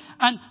do.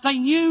 And they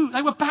knew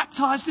they were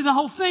baptized in the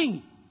whole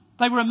thing.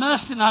 They were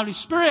immersed in the Holy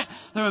Spirit.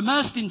 They were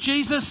immersed in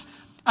Jesus.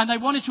 And they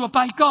wanted to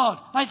obey God.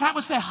 That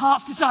was their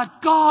heart's desire.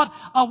 God,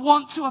 I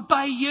want to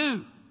obey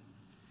you.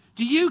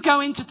 Do you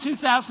go into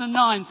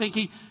 2009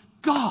 thinking,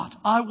 God,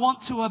 I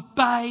want to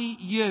obey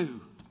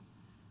you?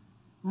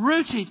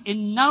 Rooted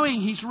in knowing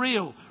He's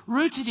real.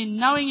 Rooted in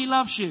knowing He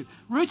loves you.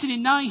 Rooted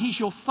in knowing He's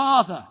your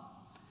Father.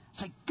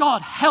 Say,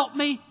 God, help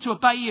me to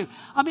obey you.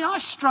 I mean, I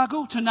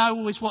struggle to know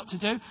always what to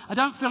do. I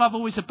don't feel I've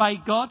always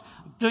obeyed God.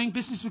 I'm doing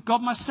business with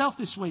God myself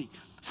this week.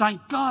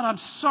 Saying, God, I'm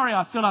sorry,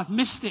 I feel I've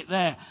missed it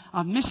there.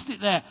 I've missed it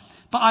there.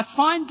 But I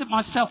find that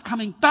myself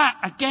coming back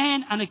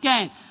again and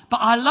again. But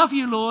I love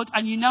you, Lord,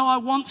 and you know I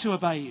want to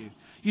obey you.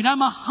 You know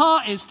my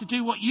heart is to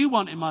do what you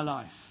want in my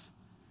life.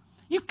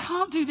 You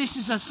can't do this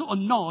as a sort of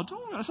nod.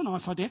 Oh, that's a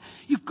nice idea.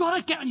 You've got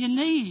to get on your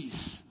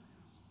knees.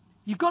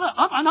 You've got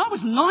to, and I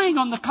was lying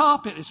on the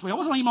carpet this week. I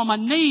wasn't even on my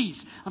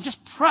knees. I'm just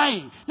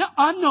praying. Now,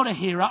 I'm not a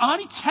hero. I'm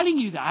only telling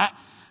you that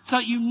so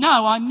that you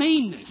know I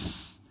mean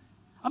this.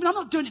 I mean, I'm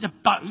not doing it to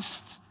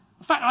boast.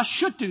 In fact, I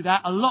should do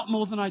that a lot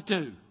more than I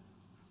do.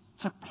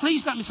 So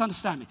please don't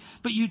misunderstand me.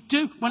 But you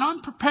do, when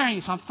I'm preparing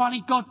this, I'm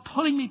finding God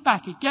pulling me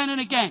back again and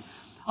again.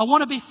 I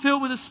want to be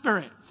filled with the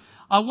Spirit.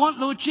 I want,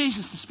 Lord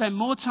Jesus, to spend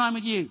more time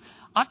with you.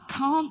 I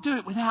can't do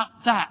it without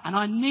that. And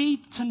I need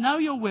to know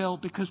your will,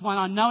 because when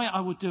I know it, I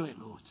will do it,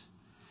 Lord.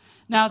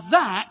 Now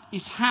that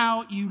is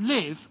how you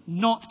live,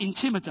 not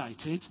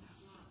intimidated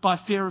by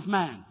fear of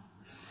man.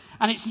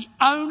 And it's the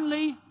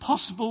only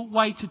possible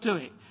way to do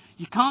it.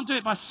 You can't do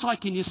it by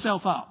psyching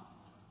yourself up.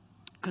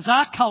 Because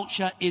our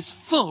culture is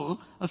full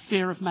of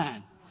fear of man.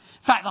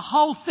 In fact, the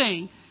whole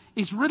thing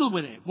is riddled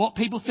with it. What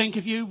people think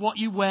of you, what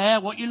you wear,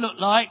 what you look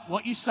like,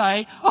 what you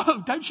say.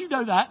 Oh, don't you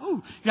know that?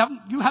 Oh,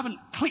 you haven't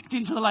clicked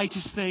into the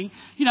latest thing.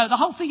 You know, the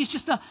whole thing is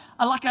just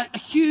like a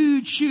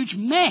huge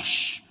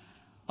mesh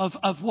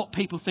of what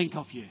people think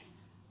of you.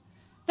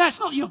 Now, it's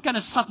not you're going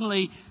to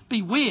suddenly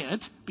be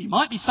weird. But you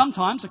might be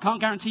sometimes. I can't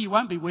guarantee you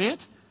won't be weird.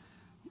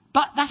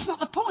 But that's not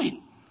the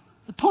point.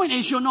 The point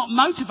is you're not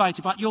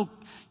motivated, but you're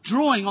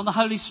drawing on the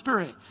Holy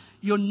Spirit.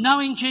 You're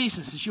knowing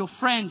Jesus as your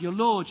friend, your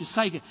Lord, your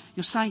Saviour.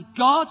 You're saying,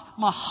 God,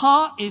 my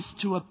heart is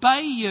to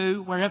obey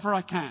you wherever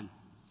I can.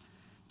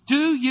 Do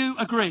you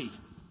agree?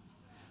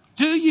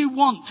 Do you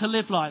want to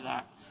live like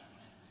that?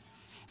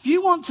 If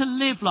you want to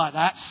live like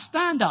that,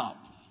 stand up.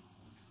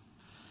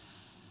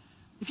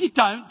 If you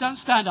don't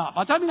stand up.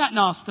 I don't mean that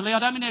nastily. I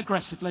don't mean it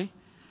aggressively.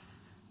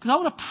 Because I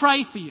want to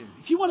pray for you.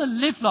 If you want to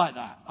live like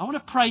that, I want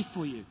to pray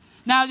for you.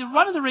 Now,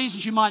 one of the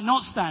reasons you might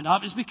not stand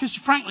up is because,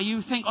 frankly,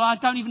 you think, well, I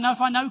don't even know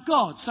if I know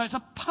God. So it's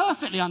a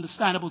perfectly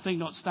understandable thing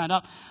not to stand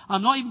up.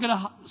 I'm not even going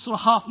to sort of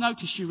half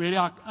notice you, really.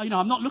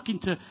 I'm not looking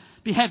to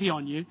be heavy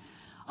on you.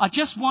 I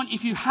just want,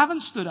 if you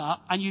haven't stood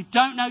up and you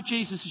don't know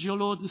Jesus as your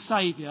Lord and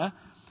Saviour,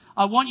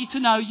 I want you to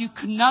know you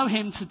can know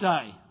Him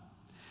today.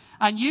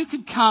 And you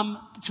can come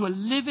to a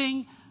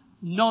living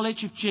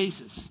knowledge of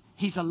Jesus.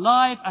 He's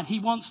alive and He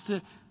wants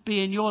to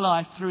be in your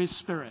life through His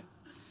Spirit.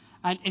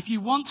 And if you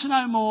want to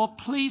know more,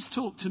 please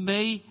talk to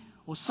me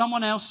or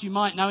someone else you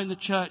might know in the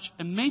church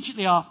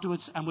immediately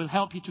afterwards, and we'll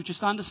help you to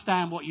just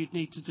understand what you'd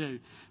need to do.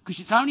 Because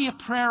it's only a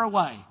prayer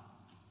away.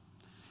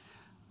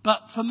 But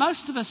for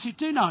most of us who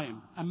do know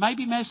Him, and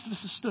maybe most of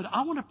us have stood,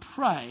 I want to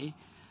pray,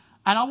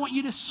 and I want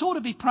you to sort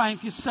of be praying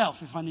for yourself,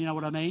 if you know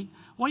what I mean.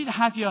 I want you to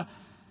have your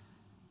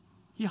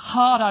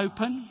heart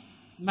open,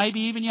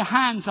 maybe even your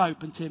hands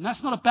open to Him.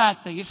 That's not a bad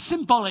thing. It's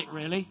symbolic,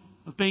 really,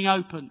 of being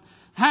open.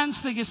 Hands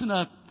thing isn't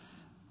a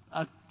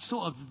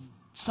sort of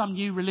some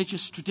new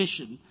religious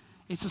tradition.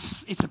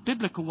 It's a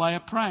biblical way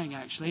of praying,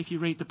 actually, if you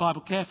read the Bible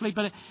carefully.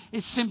 But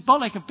it's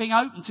symbolic of being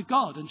open to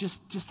God and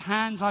just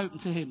hands open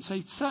to Him. So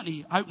you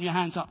certainly open your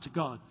hands up to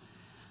God.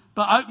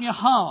 But open your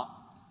heart.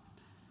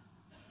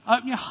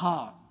 Open your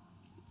heart.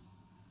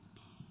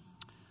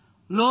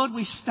 Lord,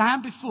 we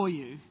stand before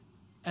you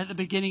at the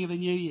beginning of a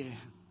new year.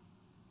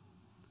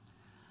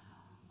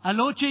 And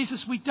Lord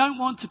Jesus, we don't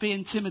want to be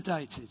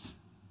intimidated.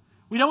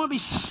 We don't want to be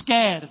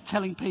scared of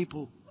telling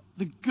people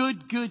the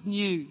good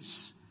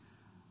news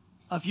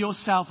of your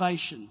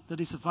salvation that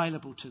is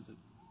available to them.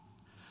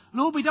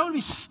 Lord, we don't want to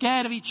be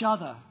scared of each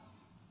other.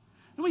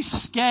 We don't want to be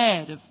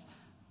scared of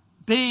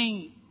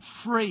being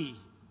free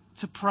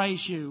to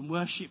praise you and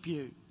worship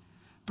you.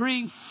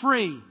 Being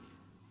free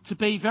to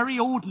be very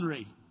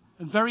ordinary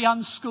and very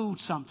unschooled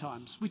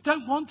sometimes. We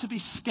don't want to be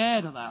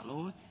scared of that,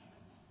 Lord.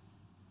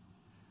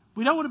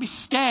 We don't want to be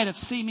scared of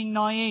seeming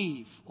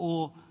naive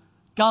or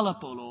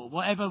gullible or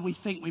whatever we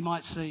think we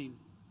might seem.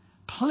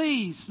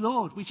 Please,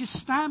 Lord, we just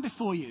stand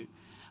before you.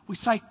 We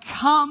say,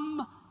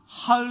 come,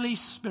 Holy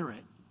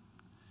Spirit.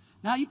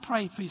 Now you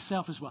pray for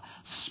yourself as well.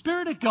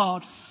 Spirit of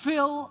God,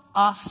 fill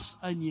us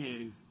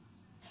anew.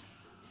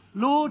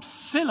 Lord,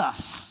 fill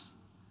us.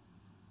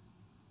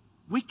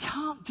 We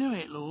can't do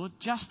it, Lord,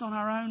 just on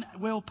our own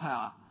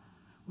willpower.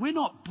 We're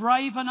not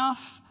brave enough.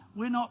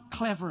 We're not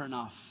clever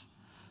enough.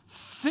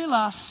 Fill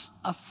us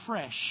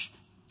afresh,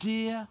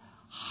 dear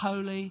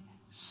Holy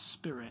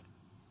Spirit.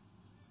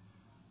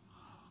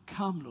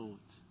 Come, Lord.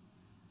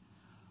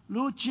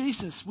 Lord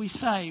Jesus, we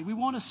say we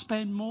want to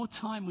spend more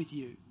time with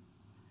you.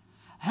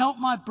 Help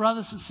my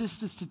brothers and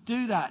sisters to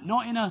do that,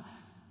 not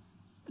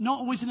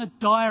always in a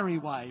diary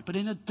way, but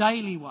in a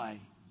daily way.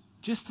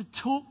 Just to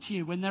talk to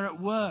you when they're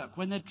at work,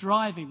 when they're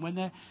driving, when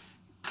they're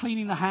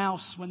cleaning the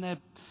house, when they're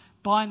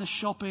buying the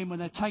shopping, when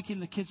they're taking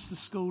the kids to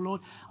school,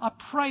 Lord. I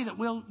pray that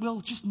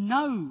we'll just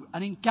know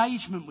an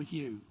engagement with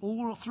you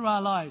all through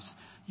our lives.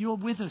 You're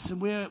with us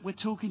and we're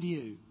talking to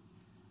you.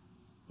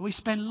 We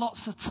spend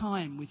lots of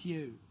time with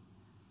you.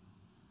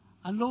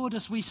 And Lord,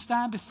 as we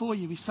stand before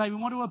you, we say we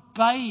want to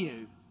obey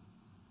you.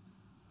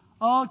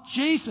 Oh,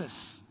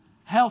 Jesus,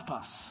 help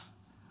us.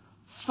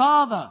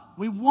 Father,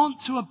 we want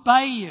to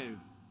obey you.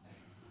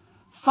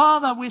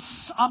 Father,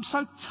 I'm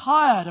so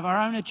tired of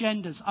our own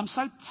agendas. I'm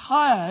so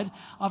tired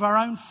of our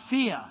own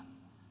fear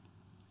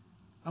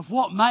of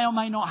what may or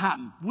may not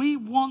happen. We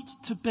want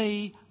to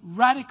be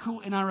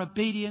radical in our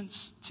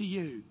obedience to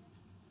you.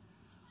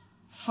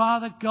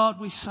 Father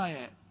God, we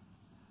say it.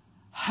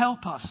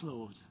 Help us,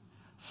 Lord.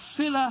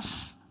 Fill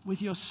us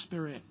with your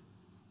Spirit.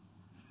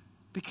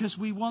 Because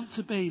we want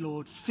to be,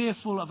 Lord,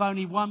 fearful of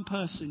only one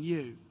person,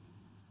 you.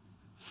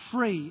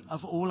 Free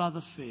of all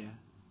other fear.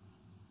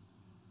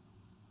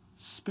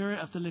 Spirit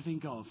of the living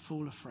God,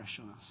 fall afresh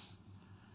on us.